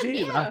it's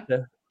easy enough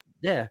to,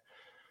 you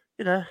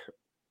know.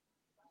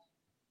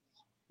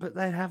 But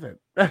they haven't.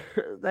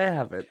 They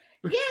haven't.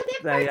 Yeah,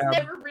 that part's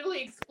never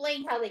really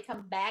explained how they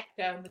come back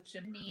down the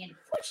chimney and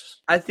whoosh.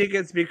 I think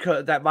it's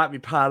because that might be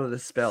part of the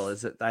spell.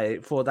 Is that they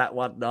for that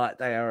one night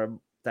they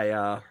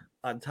are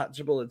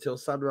untouchable until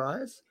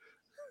sunrise.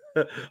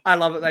 I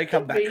love it. They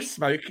come back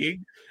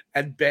smoking,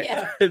 and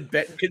Bet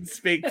can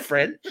speak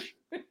French.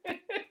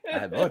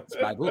 I want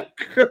my book.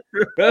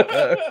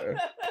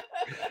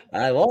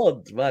 I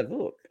want my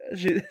book.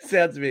 She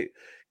sounds a bit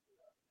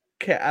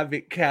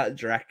Count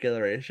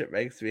Dracula-ish. It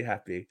makes me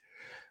happy.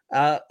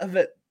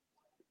 But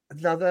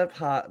another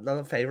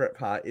favorite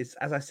part is,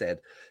 as I said,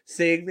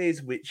 seeing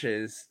these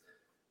witches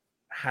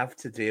have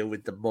to deal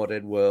with the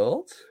modern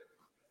world.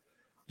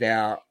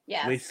 Now,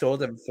 we saw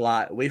them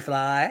fly. We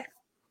fly.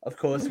 Of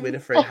course,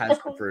 Winifred has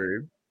the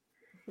broom.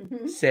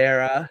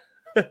 Sarah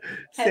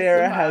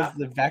has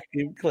the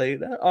vacuum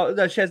cleaner. Oh,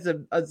 no, she has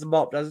the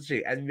mop, doesn't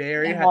she? And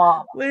Mary has...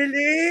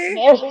 Winnie!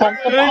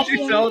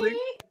 She's holding...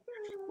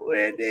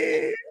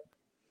 Winnie!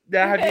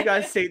 Now, have you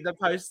guys seen the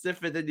poster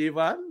for the new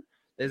one?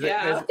 She's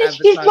got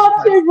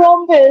two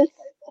rhombus.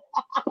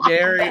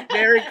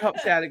 Mary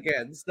cops out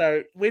again.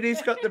 So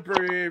Winnie's got the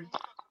broom.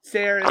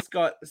 Sarah's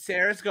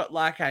got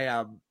like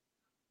a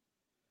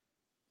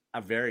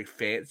very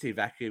fancy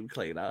vacuum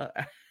cleaner,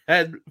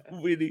 and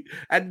Winnie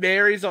and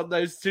Mary's on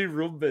those two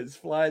Roombas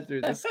flying through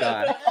the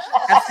sky.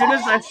 As soon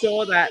as I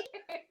saw that,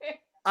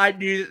 I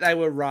knew that they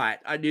were right.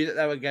 I knew that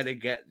they were going to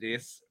get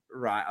this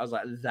right. I was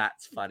like,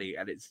 that's funny,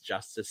 and it's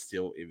just a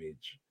still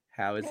image.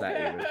 How is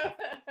that even?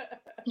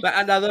 But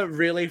another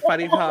really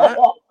funny part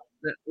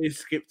that we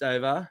skipped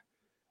over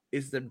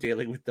is them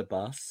dealing with the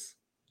bus.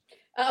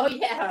 Oh,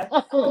 yeah.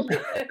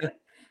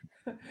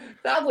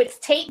 That would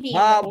take me in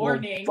the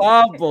morning.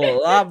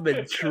 Bubble, I'm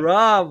in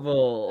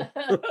trouble.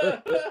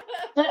 That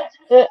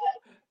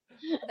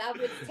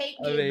would take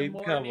me in the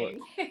morning. Come on.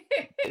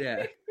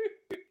 Yeah.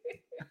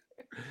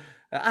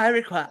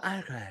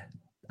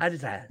 I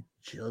just had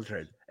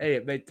children. Hey,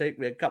 it may take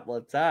me a couple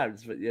of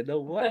times, but you know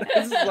what?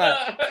 This is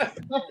like,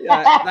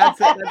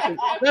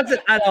 that's an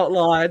adult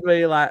line where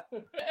you're like,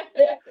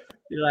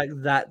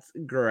 that's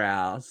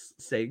grouse.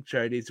 Saying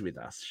Jodie's with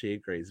us. She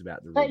agrees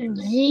about the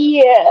rumors.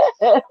 Yeah.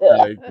 So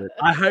good.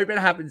 I hope it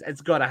happens. It's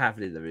got to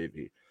happen in the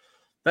movie.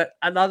 But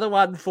another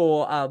one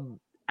for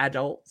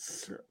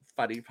adults,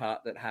 funny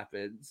part that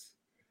happens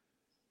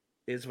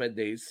is when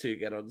these two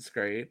get on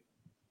screen.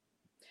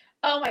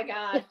 Oh my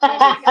God.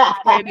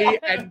 Penny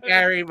and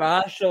Gary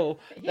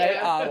Marshall. They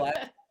are like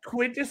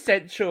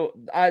quintessential.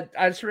 I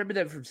just remember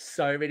them from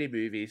so many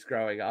movies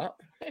growing up.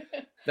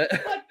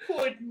 What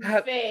pudding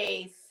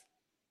face.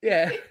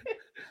 Yeah.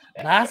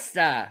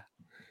 Master.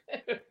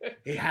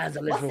 He has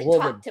a little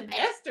woman. Talk to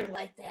Master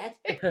like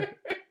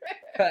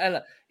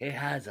that. He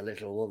has a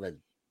little woman.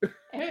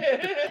 And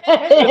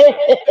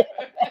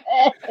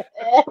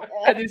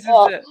this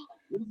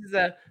is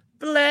a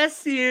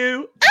bless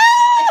you.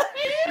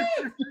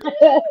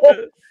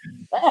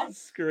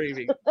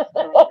 Screaming.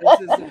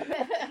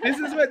 This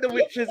is when the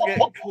witches get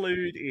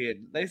clued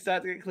in. They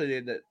start to get clued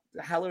in that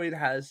Halloween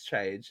has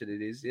changed, and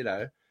it is,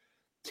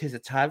 'tis a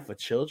time for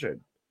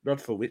children, not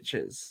for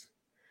witches.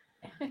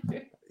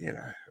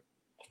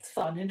 It's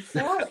fun and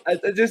fun.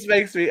 It just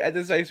makes me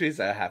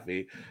so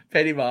happy.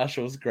 Penny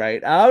Marshall's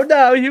great. Oh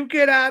no, you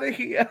get out of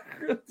here.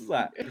 It's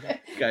like,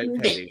 go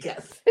Penny.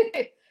 Yes.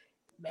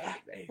 Max.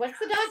 What's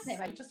the dog's name?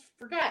 I just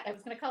forgot. I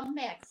was going to call him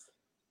Max.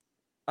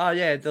 Oh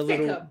yeah, the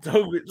little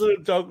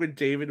dog with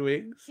demon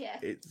wings. Yeah,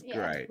 it's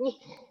great.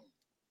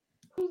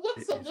 Who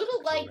looks a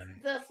little like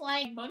the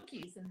flying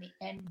monkeys in the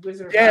end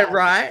Wizard. Yeah,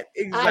 right.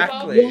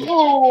 Exactly. The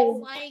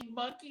flying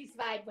monkeys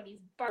vibe when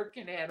he's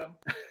barking at them.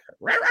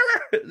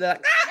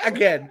 Like,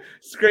 again,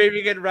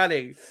 screaming and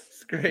running.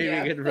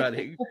 And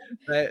running.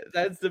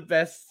 That's the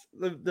best.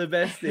 The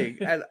best thing,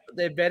 and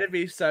there better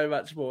be so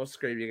much more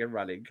screaming and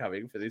running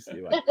coming for this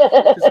new one.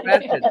 Just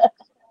imagine,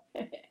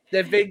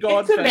 they've been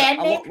gone for a man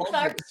named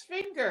Clark's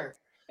finger.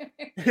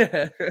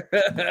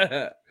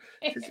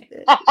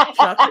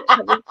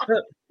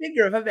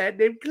 Finger of a man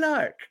named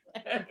Clark.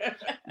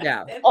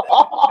 Now,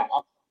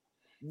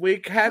 we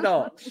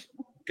cannot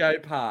go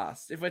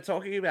past, if we're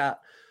talking about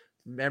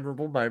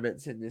memorable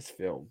moments in this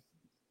film,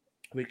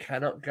 we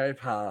cannot go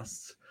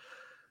past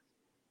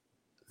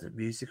the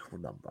musical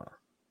number.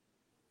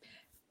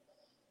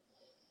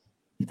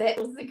 That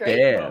was a great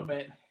Damn.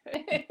 moment.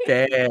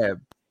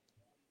 Damn.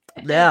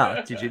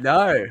 Now, did you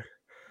know?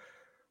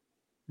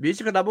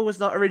 Musical number was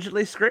not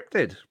originally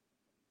scripted.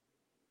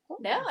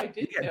 No, I You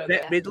didn't get know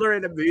Bette that. Midler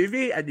in a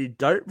movie and you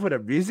don't put a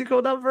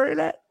musical number in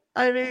it?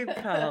 I mean,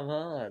 come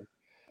on.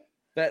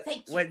 But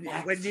Thank you, when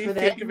Max, you for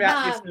think that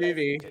about this marvelous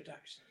movie,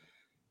 introduction.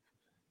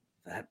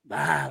 that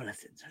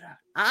marvelous introduction.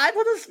 I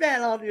put a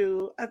spell on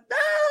you, and now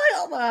I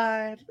don't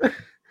mind.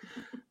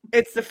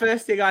 It's the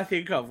first thing I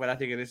think of when I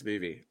think of this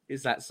movie,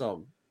 is that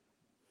song.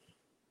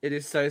 It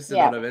is so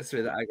synonymous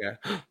with it. I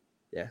go,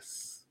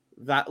 yes.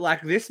 That,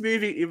 like, this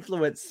movie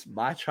influenced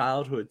my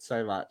childhood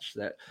so much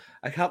that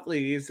a couple of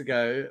years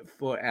ago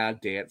for our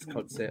dance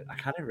concert, I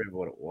can't remember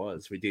what it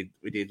was. We did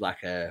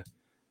like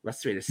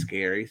must have been a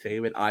scary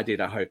theme, and I did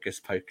a Hocus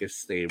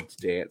Pocus themed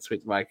dance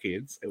with my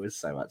kids. It was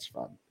so much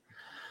fun.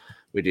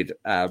 We did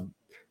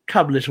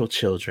Come Little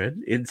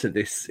Children into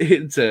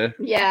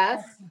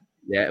Yes.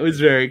 yeah, it was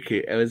very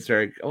cute. It was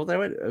very,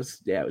 although it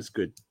was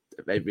good.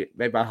 It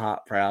made my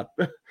heart proud.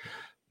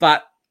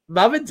 But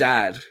Mum and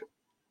Dad,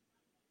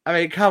 I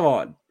mean, come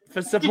on,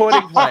 for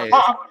supporting players,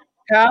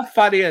 how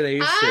funny are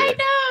these two? I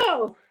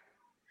know.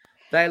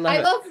 They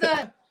love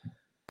it.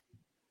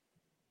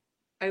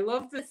 I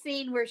love the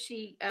scene where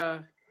she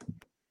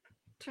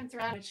turns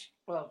around and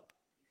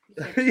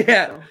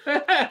Yeah.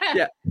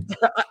 Yeah.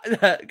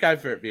 Go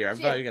for it, Vera. I'm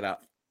blowing it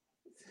up.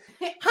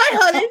 Hi,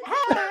 honey.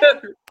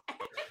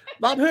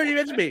 Mom, who are you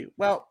meant to be?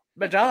 Well,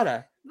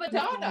 Madonna.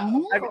 Madonna,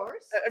 of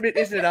course. I mean,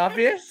 isn't it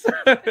obvious?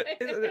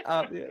 Isn't it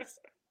obvious?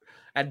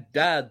 And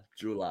Dad,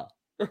 Jula.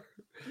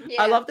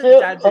 Yeah. I love that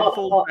Dad's in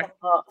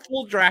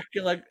full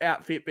Dracula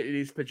outfit, but in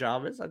his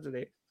pajamas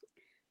underneath.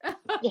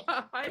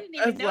 I didn't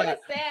even notice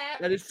that.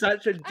 That is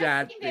such a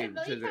dad I've seen thing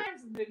that a to million do.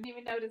 times and didn't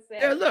even notice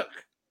that. Yeah, look.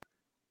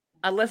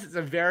 Unless it's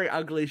a very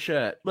ugly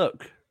shirt.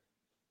 Look.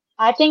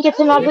 I think it's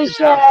an ugly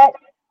shirt.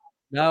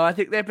 No, I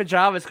think they're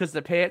pajamas because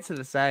the pants are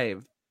the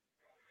same.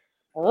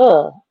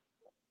 Oh.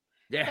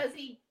 Yeah. Because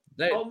he's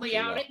only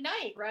out at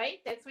night, right?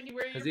 That's when you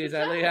wear your pajamas. Because he's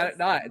only out at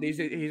night, and he's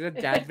a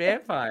dad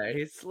vampire.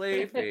 He's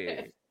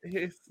sleepy.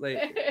 He's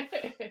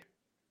sleepy.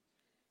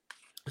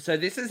 So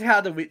this is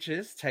how the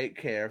witches take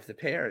care of the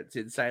parents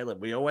in Salem.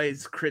 We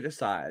always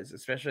criticize,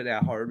 especially in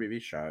our horror movie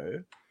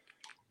show,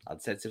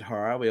 Uncensored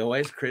Horror, we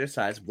always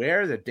criticize,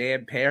 where are the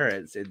damn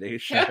parents in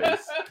these shows?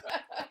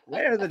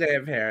 Where are the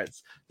damn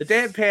parents? The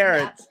damn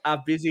parents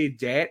are busy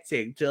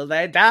dancing till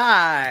they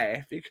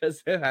die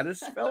because they've had a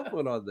spell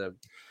put on them.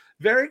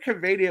 Very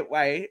convenient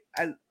way.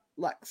 And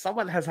like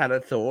someone has had a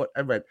thought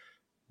and went,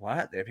 why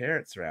aren't their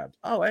parents around?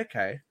 Oh,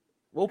 okay.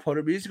 We'll put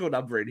a musical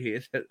number in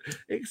here that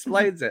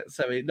explains it.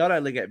 So we not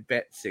only get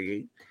Bette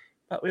singing,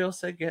 but we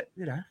also get,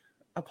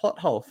 a plot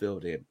hole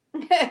filled in.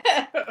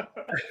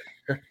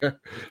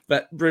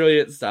 But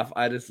brilliant stuff.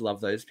 I just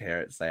love those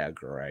parents. They are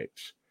great.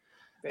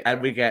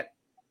 And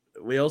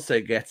we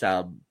also get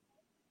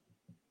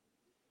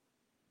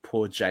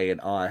poor Jay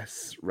and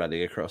Ice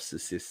running across the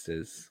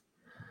sisters.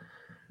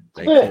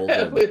 They call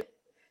them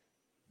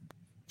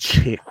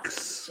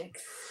chicks.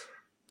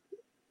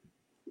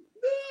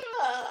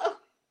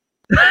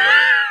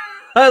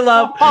 I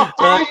love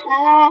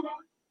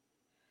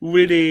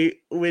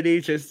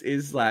Winnie just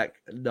is like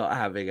not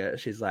having it.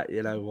 She's like,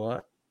 you know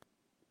what?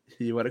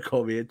 You want to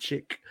call me a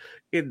chick?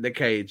 In the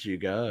cage you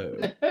go.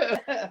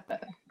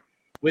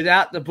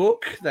 Without the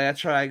book, they are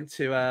trying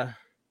to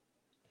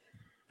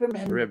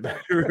remember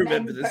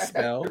the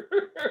spell.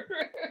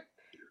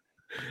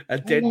 A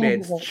dead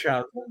man's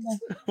chunks.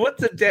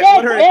 What's a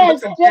dead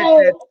man's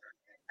A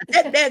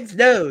dead man's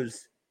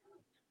nose.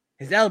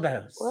 His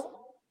elbows. What?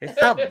 His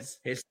thumbs.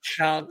 His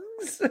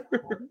chunks. Dead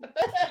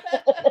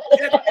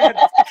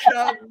man's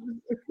chunks.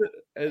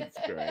 It's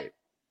great.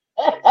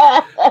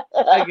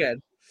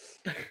 Again,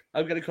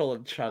 I'm going to call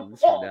him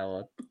Chunks from now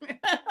on.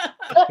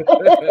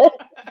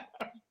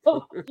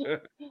 I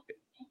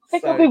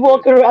think I'll be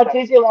walking around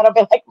Disneyland. I'll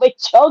be like, my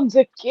chunks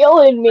are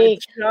killing me.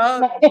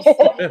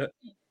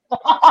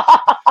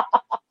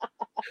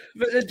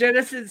 But the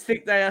Dennisons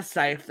think they are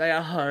safe. They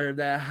are home.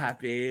 They are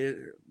happy.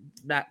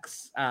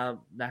 Max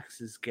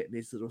is getting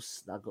his little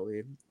snuggle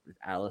in with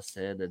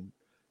Allison,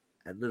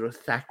 and little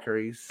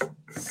Thackeray's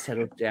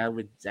settled down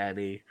with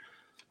Danny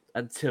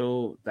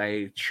until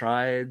they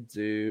try and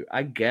do,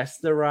 I guess,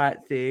 the right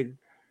thing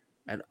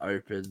and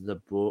open the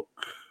book.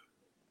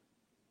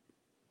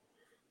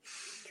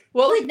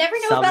 Well, they'd never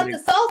know about the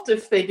salt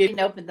if they didn't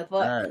open the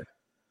book.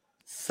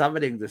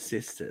 Summoning the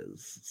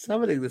sisters.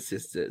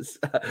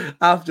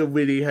 After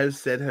Winnie has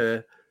said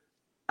her,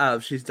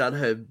 she's done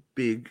her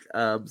big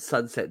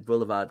Sunset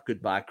Boulevard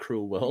goodbye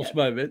cruel world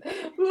moment.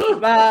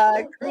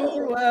 Goodbye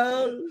cruel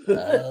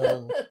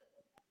world.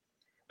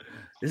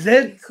 Is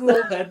it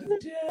cruel than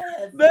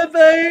death?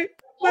 Bye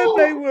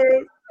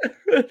world.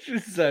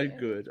 She's so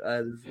good.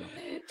 I just love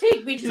it.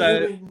 Take me to So-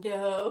 the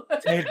window.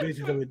 Take me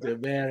to the window,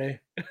 Mary.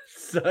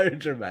 So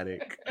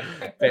dramatic.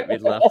 Bet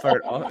we'd love for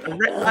it.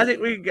 I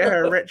think we can get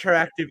her a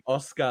retroactive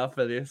Oscar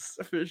for this,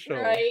 for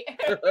sure. Right.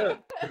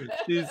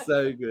 She's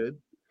so good.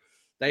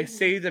 They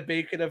see the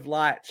beacon of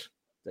light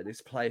that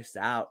is placed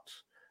out,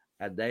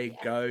 and they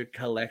go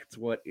collect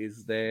what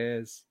is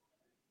theirs.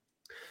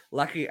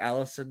 Lucky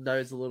Allison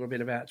knows a little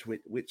bit about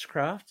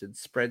witchcraft and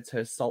spreads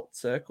her salt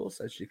circle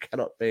so she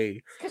cannot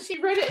be. Because she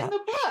read it in the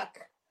book.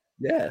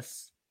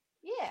 Yes.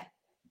 Yeah.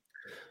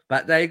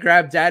 But they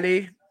grab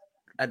Danny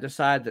and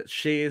decide that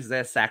she is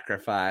their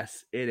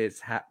sacrifice. It is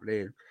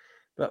happening.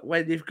 But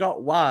when you've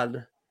got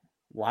one,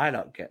 why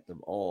not get them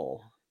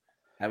all?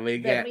 And we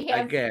Then get, we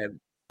have- again,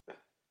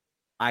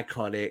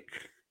 iconic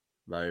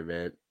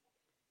moment.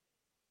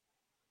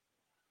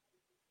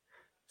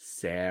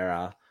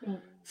 Sarah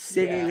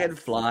singing and Yes.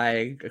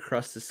 flying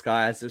across the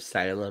skies of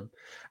Salem.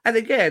 And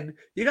again,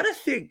 you got to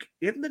think,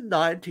 in the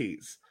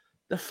 90s,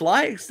 the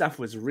flying stuff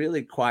was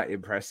really quite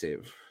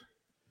impressive.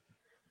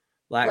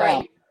 Like,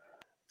 Right.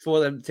 for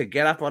them to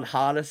get up on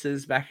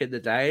harnesses back in the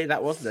day,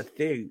 that wasn't a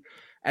thing.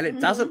 And it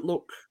doesn't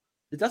look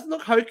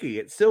hokey.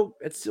 It still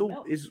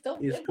No, is still,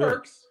 is it good.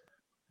 works.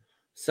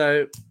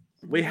 So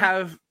we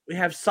have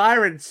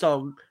Siren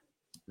Song,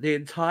 the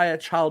entire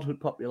childhood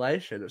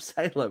population of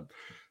Salem,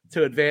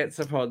 to advance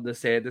upon the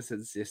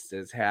Sanderson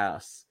sisters'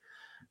 house.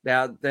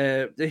 Now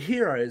the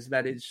heroes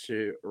manage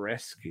to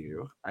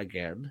rescue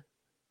again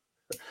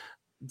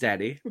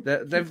Danny.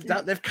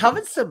 They've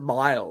covered some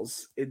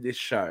miles in this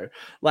show.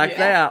 Like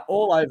they are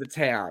all over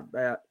town.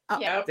 They are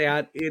up,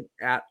 down, in,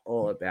 out,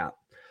 all about.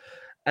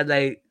 And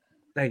they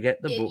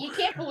get the book. You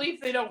can't believe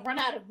they don't run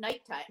out of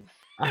nighttime.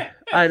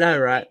 I know,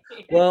 right?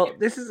 Well,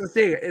 this is the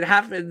thing. It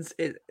happens.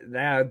 They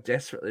are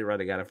desperately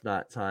running out of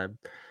nighttime,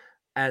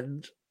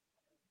 and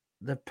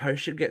the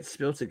potion gets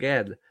spilt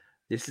again.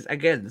 This is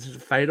a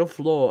fatal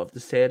flaw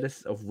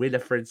of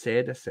Winifred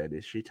Sanderson.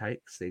 Is she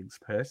takes things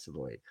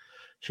personally.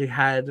 She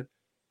had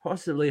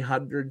possibly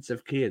hundreds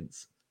of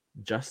kids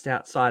just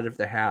outside of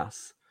the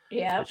house.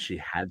 Yeah. But she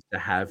had to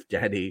have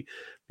Danny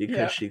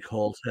because she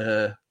called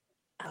her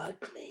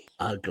ugly.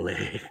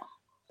 Ugly.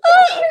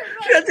 Oh,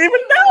 she doesn't even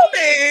know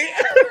me.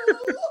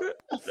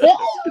 She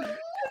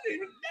doesn't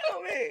even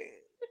know me.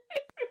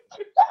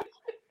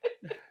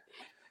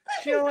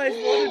 She always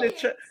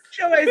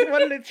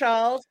wanted a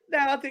child.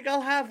 Now I think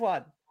I'll have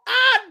one.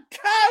 On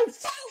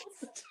toast.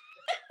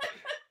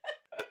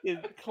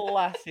 In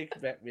classic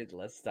Bette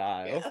Midler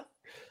style.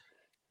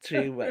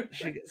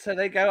 So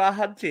they go a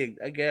hunting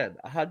again.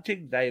 A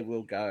hunting they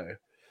will go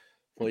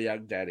for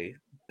young Danny.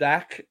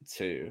 Back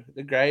to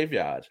the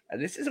graveyard.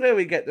 And this is where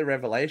we get the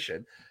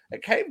revelation.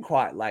 It came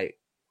quite late.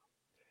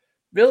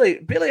 Billy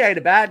ain't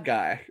a bad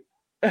guy.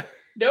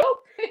 Nope.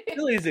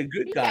 Billy's a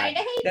good guy.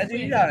 Now,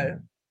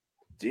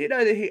 do you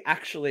know that he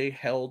actually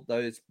held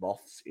those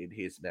moths in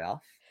his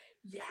mouth?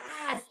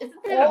 Yes.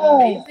 Isn't that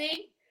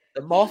amazing?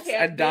 The moths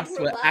and dust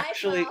were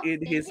actually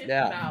in his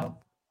mouth.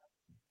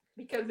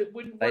 Because it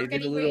wouldn't They work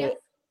did anywhere.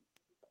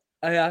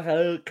 a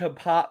little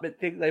compartment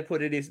thing they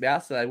put in his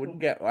mouth so they wouldn't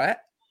get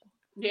wet.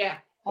 Yeah.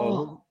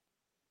 Oh.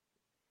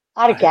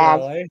 I'd have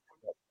gagged.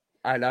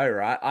 I know,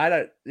 right? I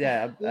don't.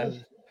 Yeah,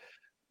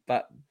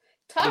 but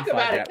talk we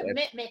about find a out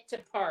commitment to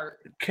part.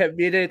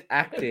 committed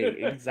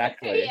acting,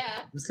 exactly.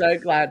 Yeah. I'm so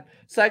glad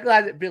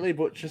that Billy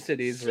Butcherson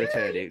is Sure,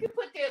 returning. you can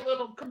put that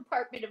little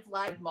compartment of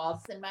live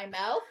moths in my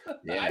mouth.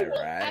 Yeah,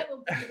 I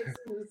will breathe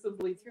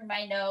exclusively through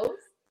my nose.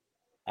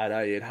 I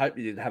know. You'd hope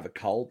you didn't have a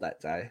cold that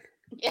day.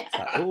 Yeah.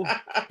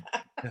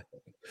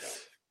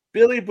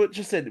 Billy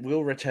Butcherson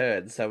will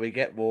return, so we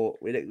get more.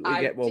 We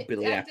get more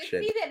Billy I action.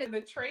 did see that in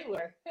the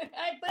trailer.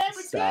 I'm a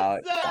So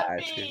good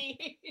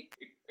zombie.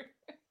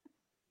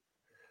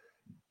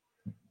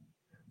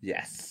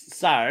 Yes.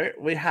 So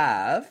we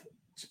have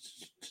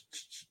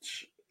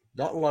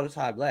not a lot of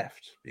time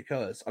left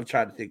because I'm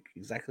trying to think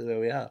exactly where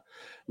we are.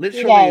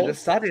 Literally, the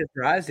sun is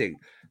rising.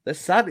 The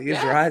sun is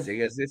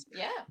rising as this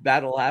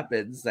battle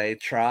happens. They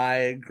try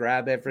and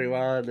grab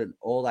everyone and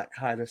all that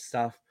kind of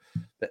stuff.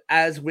 But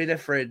as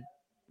Winifred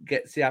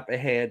gets the upper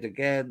hand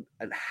again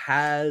and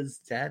has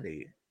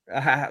Danny.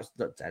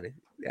 Not Danny.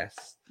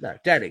 Yes. No,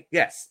 Danny.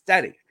 Yes,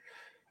 Danny.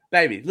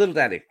 Baby, little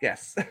Danny.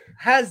 Yes.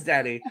 Has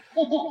Danny.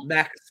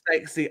 Max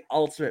makes the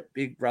ultimate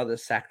big brother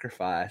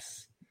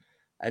sacrifice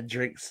and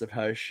drinks the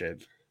potion.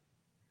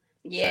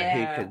 Yeah. So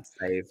he can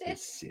save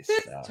his sister.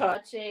 It's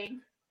touching.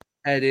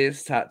 It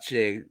is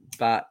touching,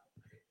 but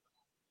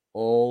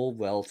all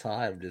well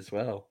timed as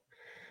well.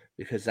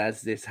 Because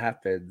as this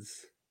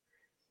happens,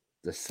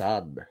 the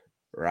sun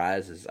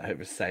rises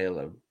over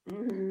Salem.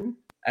 Mm-hmm.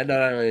 And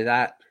not only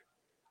that,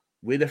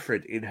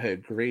 Winifred, in her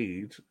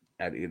greed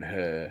and in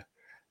her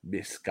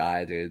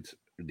misguided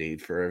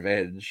need for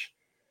revenge,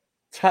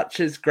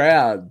 touches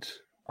ground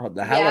on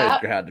the hallowed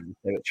ground of the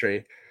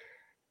cemetery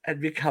and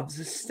becomes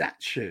a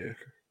statue.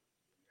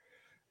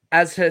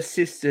 As her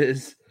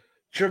sisters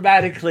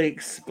dramatically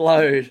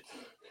explode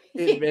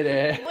in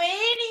midair.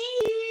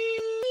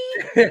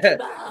 Winnie!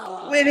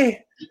 Winnie!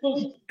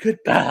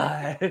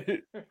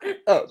 Goodbye.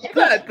 Oh,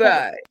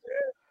 bye-bye.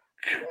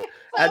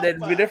 And then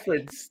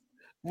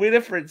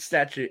Winifred's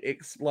statue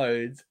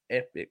explodes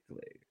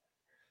epically.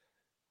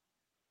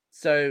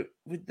 So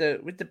with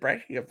the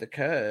breaking of the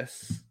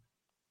curse,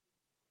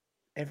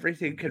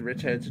 everything can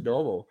return to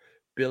normal.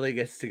 Billy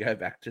gets to go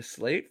back to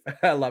sleep.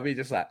 I love you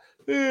just like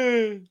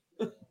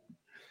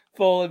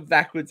falling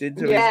backwards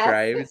into his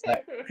grave. It's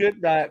like, good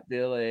night,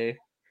 Billy.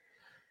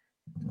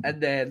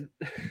 And then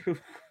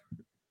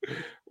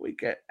we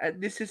get,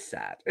 and this is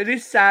sad. It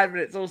is sad,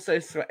 but it's also,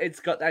 it's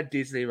got that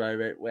Disney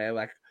moment where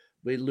like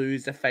we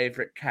lose a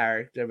favorite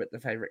character, but the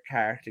favorite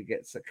character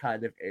gets a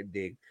kind of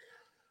ending.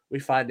 We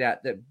find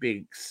out that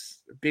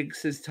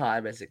Binks's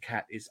time as a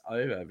cat is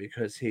over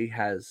because he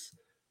has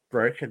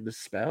broken the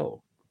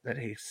spell that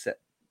he set.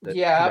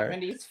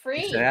 And he's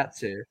free. Set out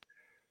to.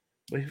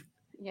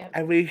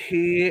 And we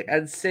hear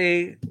and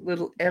see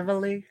little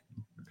Emily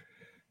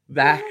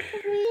back.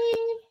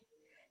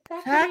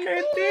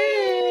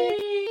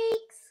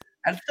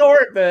 And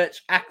Thora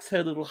Birch acts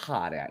her little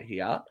heart out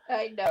here.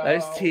 I know.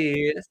 Those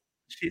tears.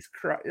 She's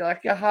crying.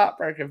 Like, you're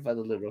heartbroken for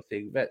the little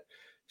thing, but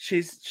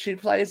she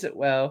plays it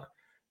well.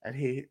 And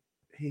he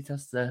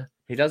does the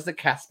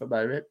Casper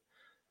moment.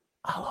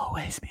 I'll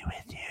always be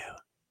with you.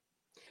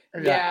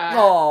 And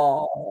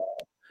oh,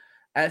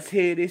 as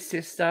he and his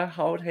sister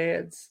hold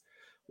hands,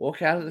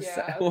 walk out of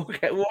the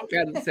walk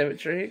out of the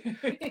cemetery,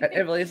 and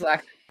Emily's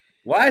like,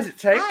 "Why is it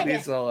taking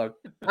this long?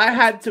 I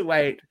had to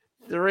wait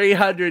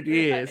 300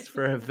 years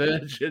for a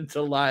virgin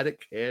to light a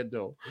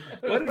candle."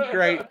 What a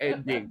great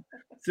ending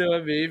to a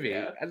movie,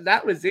 and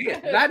that was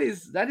it. That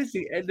is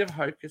the end of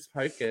Hocus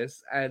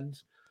Pocus, and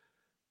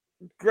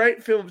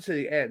great film to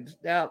the end.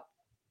 Now,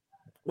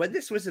 when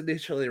this was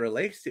initially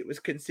released, it was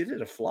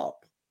considered a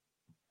flop.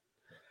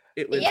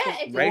 It was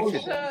it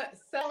didn't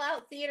sell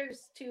out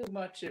theaters too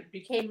much. It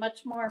became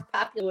much more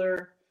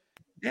popular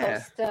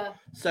post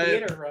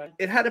theater run.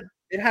 It had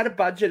a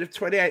budget of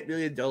 $28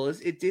 million.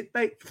 It did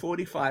make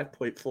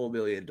 $45.4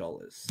 million.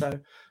 So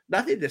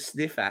nothing to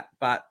sniff at,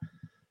 but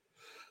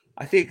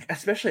I think,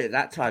 especially at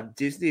that time,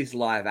 Disney's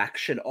live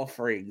action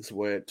offerings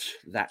weren't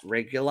that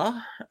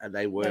regular, and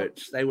they weren't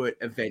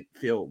event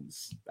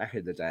films back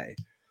in the day.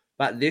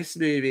 But this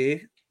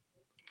movie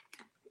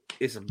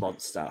is a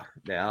monster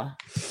now.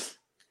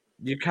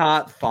 You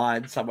can't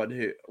find someone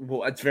who,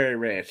 well, it's very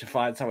rare to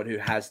find someone who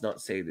has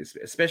not seen this,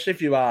 especially if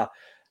you are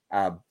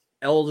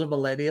elder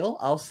millennial,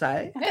 I'll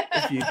say.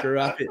 If you grew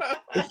up in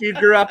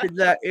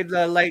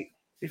the late,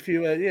 if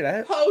you were,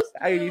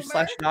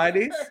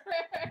 80s/90s.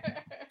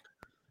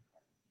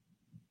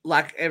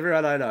 Like,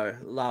 everyone I know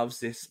loves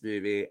this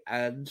movie,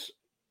 and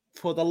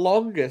for the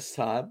longest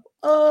time,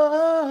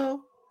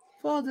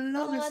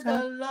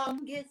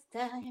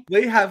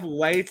 we have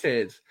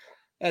waited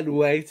and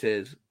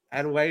waited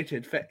and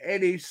waited for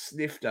any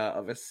snifter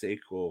of a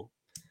sequel.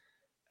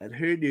 And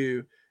who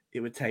knew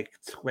it would take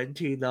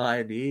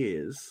 29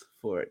 years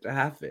for it to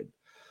happen?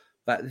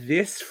 But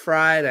this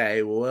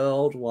Friday,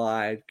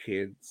 worldwide,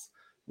 kids,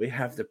 we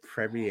have the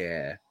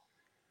premiere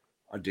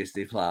on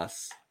Disney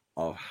Plus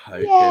of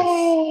Hocus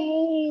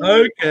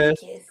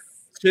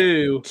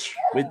 2,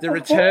 with the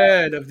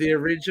return of the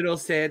original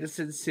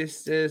Sanderson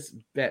sisters,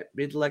 Bette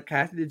Midler,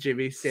 Kathy and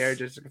Jimmy, Sarah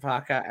Jessica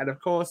Parker, and of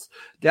course,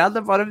 down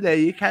the bottom there,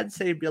 you can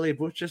see Billy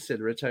Butcherson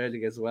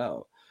returning as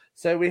well.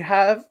 So we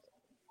have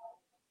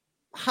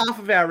half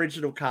of our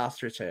original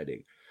cast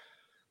returning,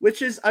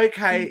 which is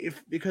okay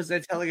because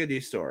they're telling a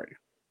new story.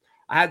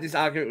 I had this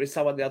argument with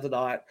someone the other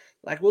night,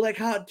 like, well, they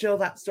can't tell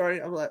that story.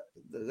 I'm like,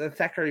 the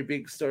Thackeray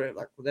Big story,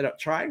 like, well, they're not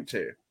trying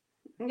to.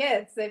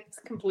 Yeah, it's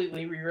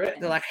completely rewritten.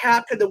 They're like,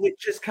 how can the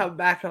witches come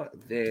back?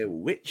 They're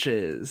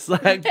witches.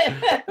 Like,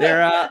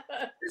 there's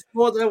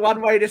more than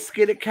one way to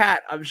skin a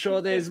cat. I'm sure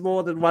there's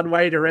more than one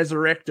way to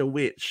resurrect a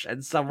witch,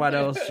 and someone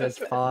else just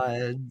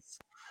finds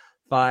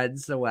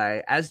a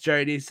way. As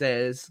Jodie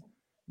says,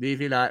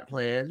 movie night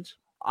planned.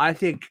 I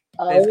think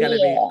there's going to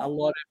be a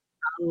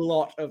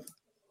lot of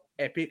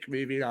epic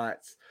movie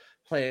nights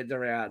planned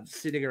around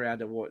sitting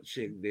around and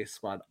watching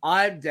this one.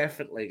 I'm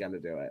definitely going to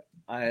do it.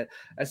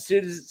 As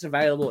soon as it's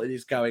available, it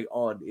is going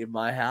on in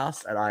my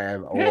house, and I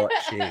am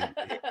watching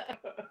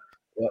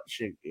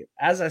it.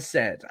 As I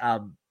said,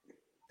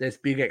 there's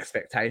big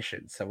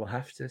expectations, so we'll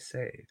have to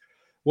see.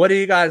 What do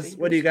you guys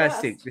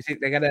think? Do you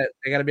think they're gonna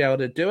be able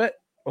to do it,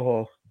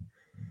 or?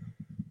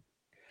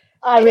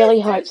 I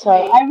really hope so.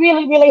 I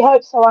really, really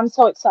hope so. I'm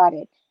so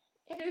excited.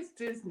 It is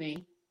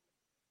Disney.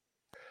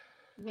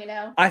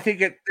 I think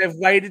they've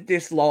waited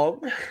this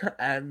long,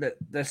 and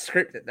the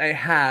script that they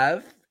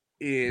have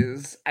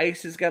is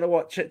Ace is going to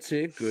watch it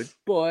too. Good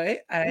boy,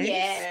 Ace.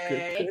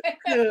 Yay.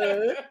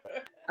 Good.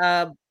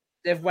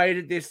 They've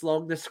waited this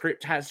long. The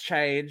script has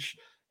changed.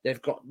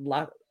 They've gotten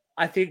luck.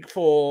 I think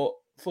for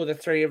the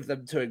three of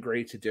them to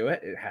agree to do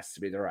it, it has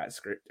to be the right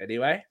script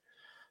anyway.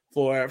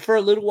 For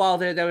a little while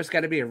there was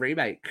going to be a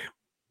remake.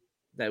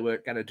 They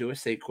weren't going to do a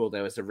sequel.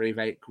 There was a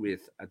remake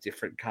with a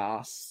different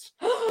cast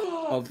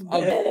of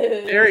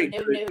very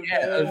good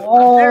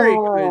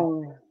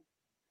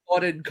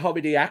modern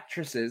comedy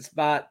actresses,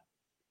 but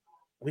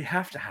we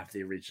have to have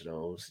the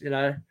originals, you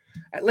know,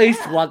 at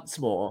least once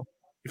more.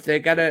 If they're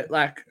gonna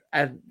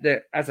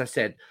as I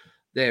said,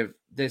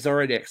 there's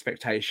already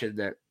expectation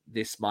that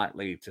this might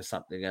lead to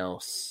something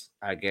else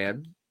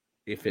again.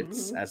 If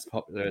it's as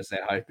popular as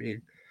they're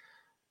hoping,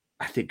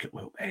 I think it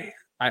will be.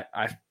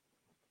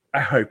 I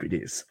hope it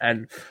is,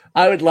 and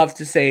I would love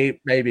to see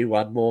maybe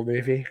one more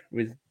movie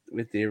with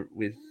the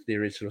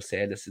original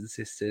Sanderson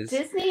sisters.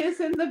 Disney is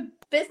in the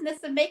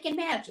business of making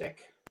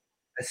magic.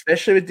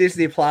 Especially with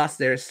Disney Plus,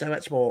 there is so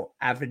much more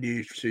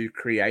avenues to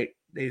create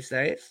these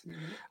days.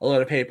 A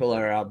lot of people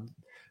are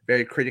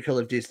very critical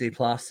of Disney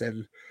Plus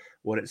and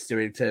what it's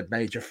doing to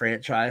major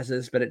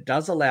franchises, but it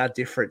does allow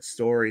different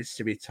stories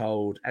to be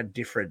told and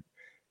different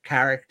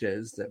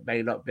characters that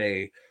may not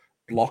be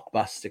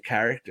blockbuster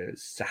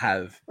characters to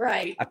have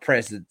a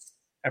presence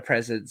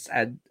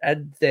and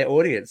their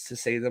audience to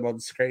see them on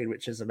screen,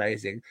 which is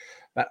amazing.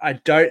 But I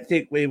don't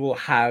think we will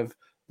have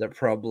the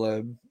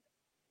problem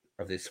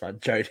of this one.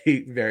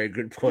 Jody, very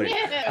good point.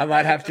 I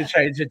might have to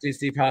change the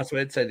Disney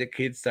password so the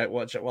kids don't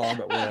watch it while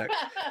I'm at work.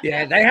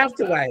 Yeah, they have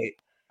to wait.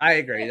 I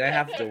agree. They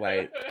have to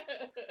wait.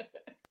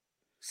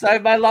 So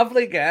my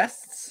lovely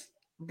guests,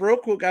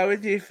 Brooke, will go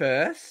with you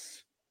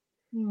first.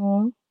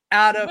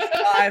 Out of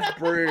 5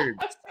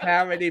 brooms,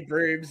 how many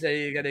brooms are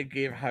you going to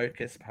give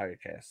Hocus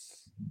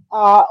Pocus?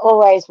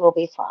 Always will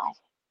be 5.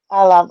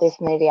 I love this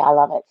movie. I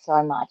love it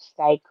so much.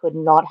 They could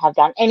not have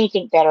done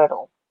anything better at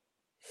all.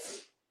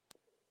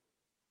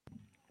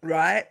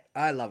 Right?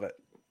 I love it.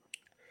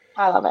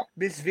 I love it.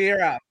 Miss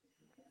Vera,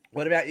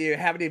 what about you?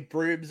 How many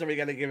brooms are we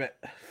going to give it?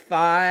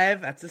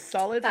 5? That's a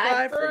solid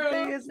 5 for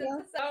me as well.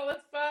 That's a solid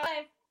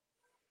 5.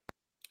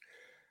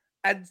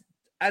 And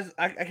as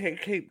I can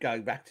keep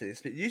going back to this,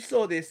 but you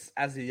saw this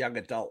as a young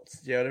adult.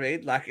 Do you know what I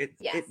mean? Like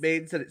it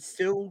means that it's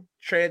still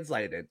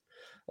translated.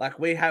 Like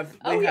we have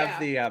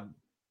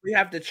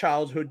the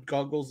childhood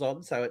goggles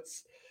on, so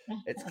it's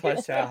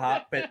close to our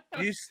heart. But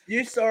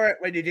you saw it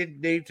when you didn't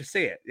need to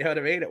see it. You know what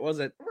I mean? It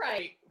wasn't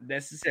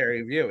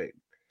necessary viewing,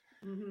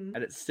 and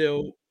it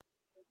still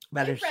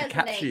managed to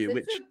capture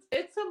you.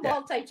 It's a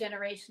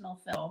multi-generational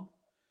film.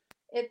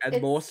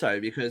 And more so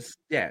because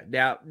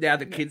now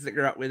the kids that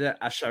grew up with it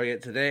are showing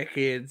it to their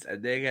kids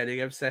and they're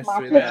getting obsessed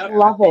with it.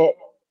 Love it.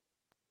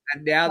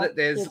 And now that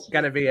there's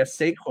going to be a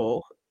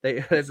sequel,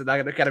 there's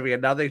going to be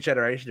another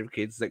generation of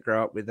kids that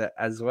grow up with it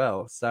as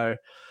well. So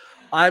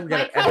I'm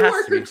going to. My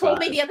coworker told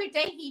me the other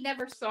day he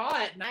never saw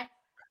it, and I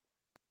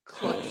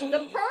clutched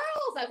the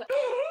pearls. I was like,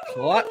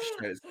 clutch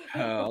those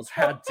pearls!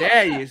 How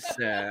dare you,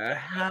 sir?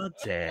 How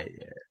dare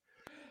you?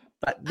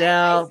 But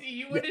now I see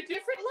you in a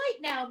different light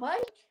now,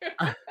 Mike.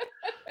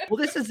 Well,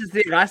 this is the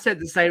thing. I said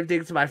the same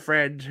thing to my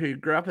friend who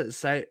grew up at the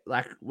same.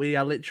 Like we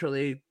are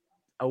literally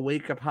a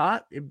week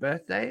apart in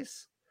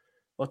birthdays,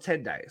 or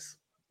 10 days.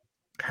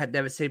 Had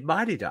never seen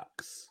Mighty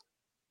Ducks.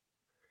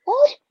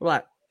 What?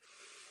 Like,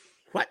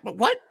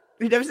 what?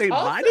 You never seen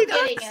Mighty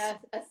Ducks? Getting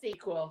a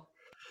sequel.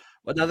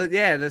 Well, the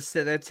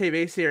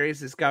TV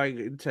series is going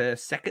into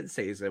second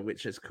season,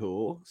 which is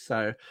cool.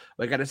 So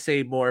we're going to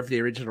see more of the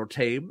original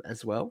team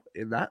as well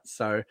in that.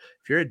 So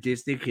if you're a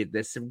Disney kid,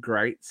 there's some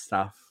great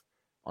stuff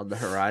on the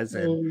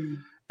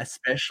horizon,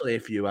 especially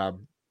if you are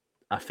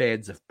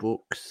fans of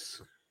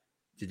books.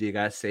 Did you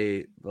guys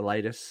see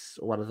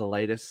one of the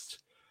latest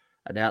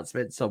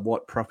announcements on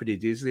what property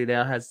Disney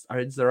now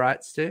owns the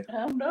rights to?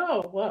 Oh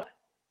no, what?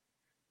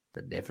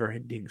 The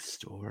Never-Ending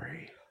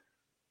Story.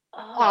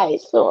 I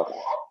saw that.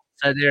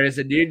 So there is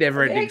a new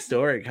Never-Ending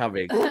Story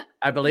coming.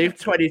 I believe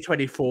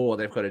 2024.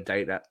 They've got a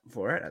date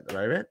for it at the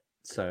moment.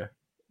 So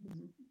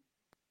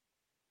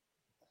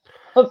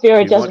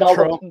Vera does not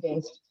look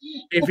convinced.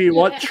 If you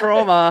want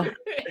trauma,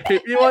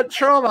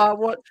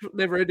 watch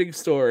Never-Ending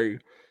Story.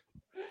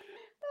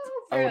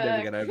 I will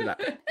never get over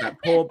that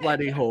poor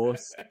bloody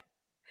horse.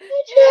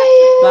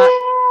 But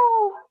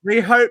we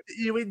hope that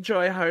you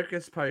enjoy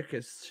Hocus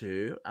Pocus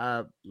too.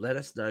 Let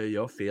us know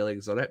your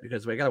feelings on it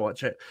because we're going to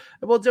watch it.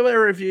 And we'll do a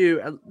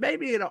review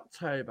maybe in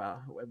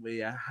October when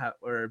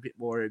we're a bit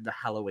more in the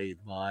Halloween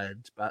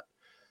mind. But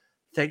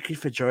thank you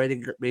for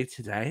joining me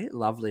today,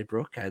 lovely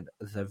Brooke and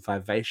the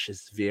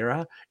vivacious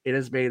Vera. It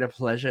has been a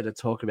pleasure to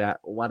talk about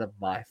one of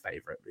my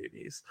favourite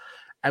movies.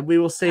 And we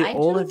will see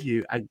all of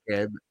you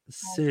again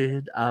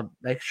soon.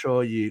 Make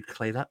sure you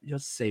clean up your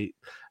seat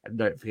and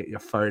don't forget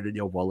your phone and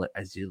your wallet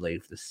as you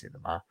leave the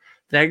cinema.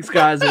 Thanks,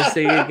 guys. We'll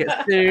see you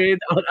again soon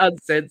on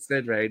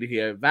Uncensored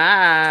Radio.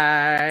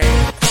 Bye.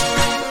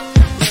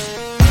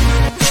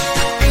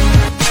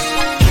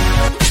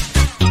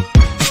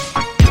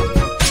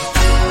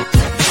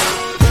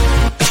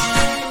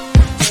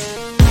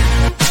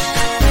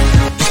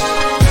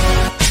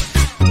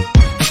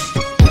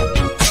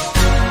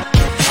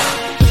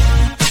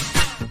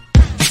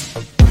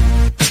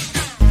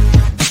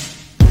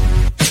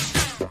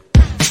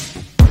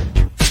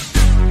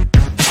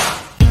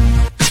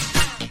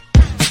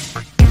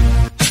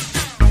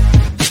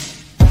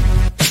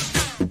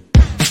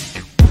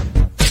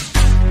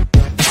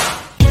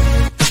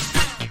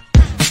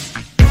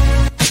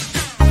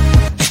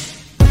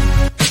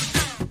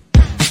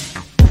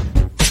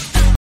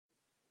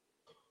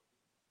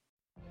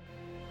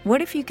 What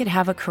if you could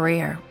have a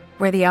career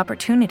where the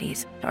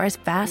opportunities are as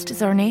vast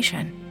as our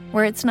nation,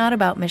 where it's not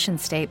about mission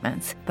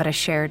statements, but a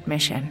shared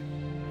mission?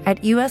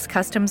 At U.S.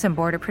 Customs and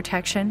Border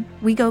Protection,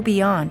 we go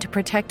beyond to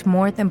protect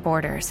more than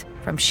borders.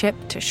 From ship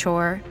to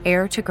shore,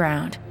 air to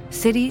ground,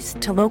 cities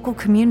to local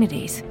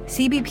communities,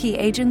 CBP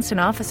agents and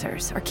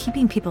officers are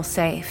keeping people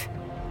safe.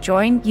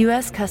 Join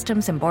U.S.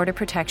 Customs and Border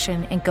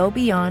Protection and go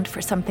beyond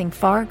for something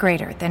far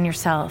greater than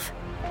yourself.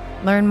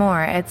 Learn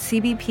more at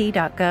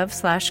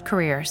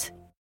cbp.gov/careers.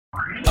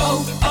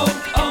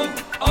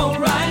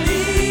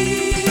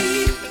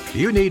 O'Reilly!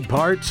 You need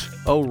parts?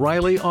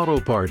 O'Reilly Auto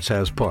Parts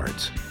has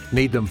parts.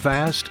 Need them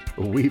fast?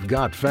 We've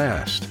got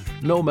fast.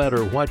 No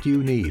matter what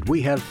you need,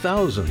 we have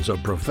thousands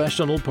of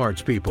professional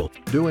parts people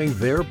doing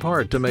their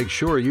part to make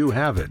sure you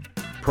have it.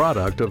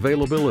 Product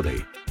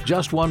availability.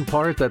 Just one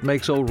part that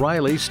makes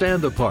O'Reilly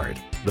stand apart.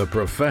 The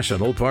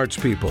professional parts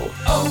people.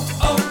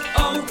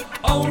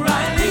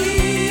 O'Reilly!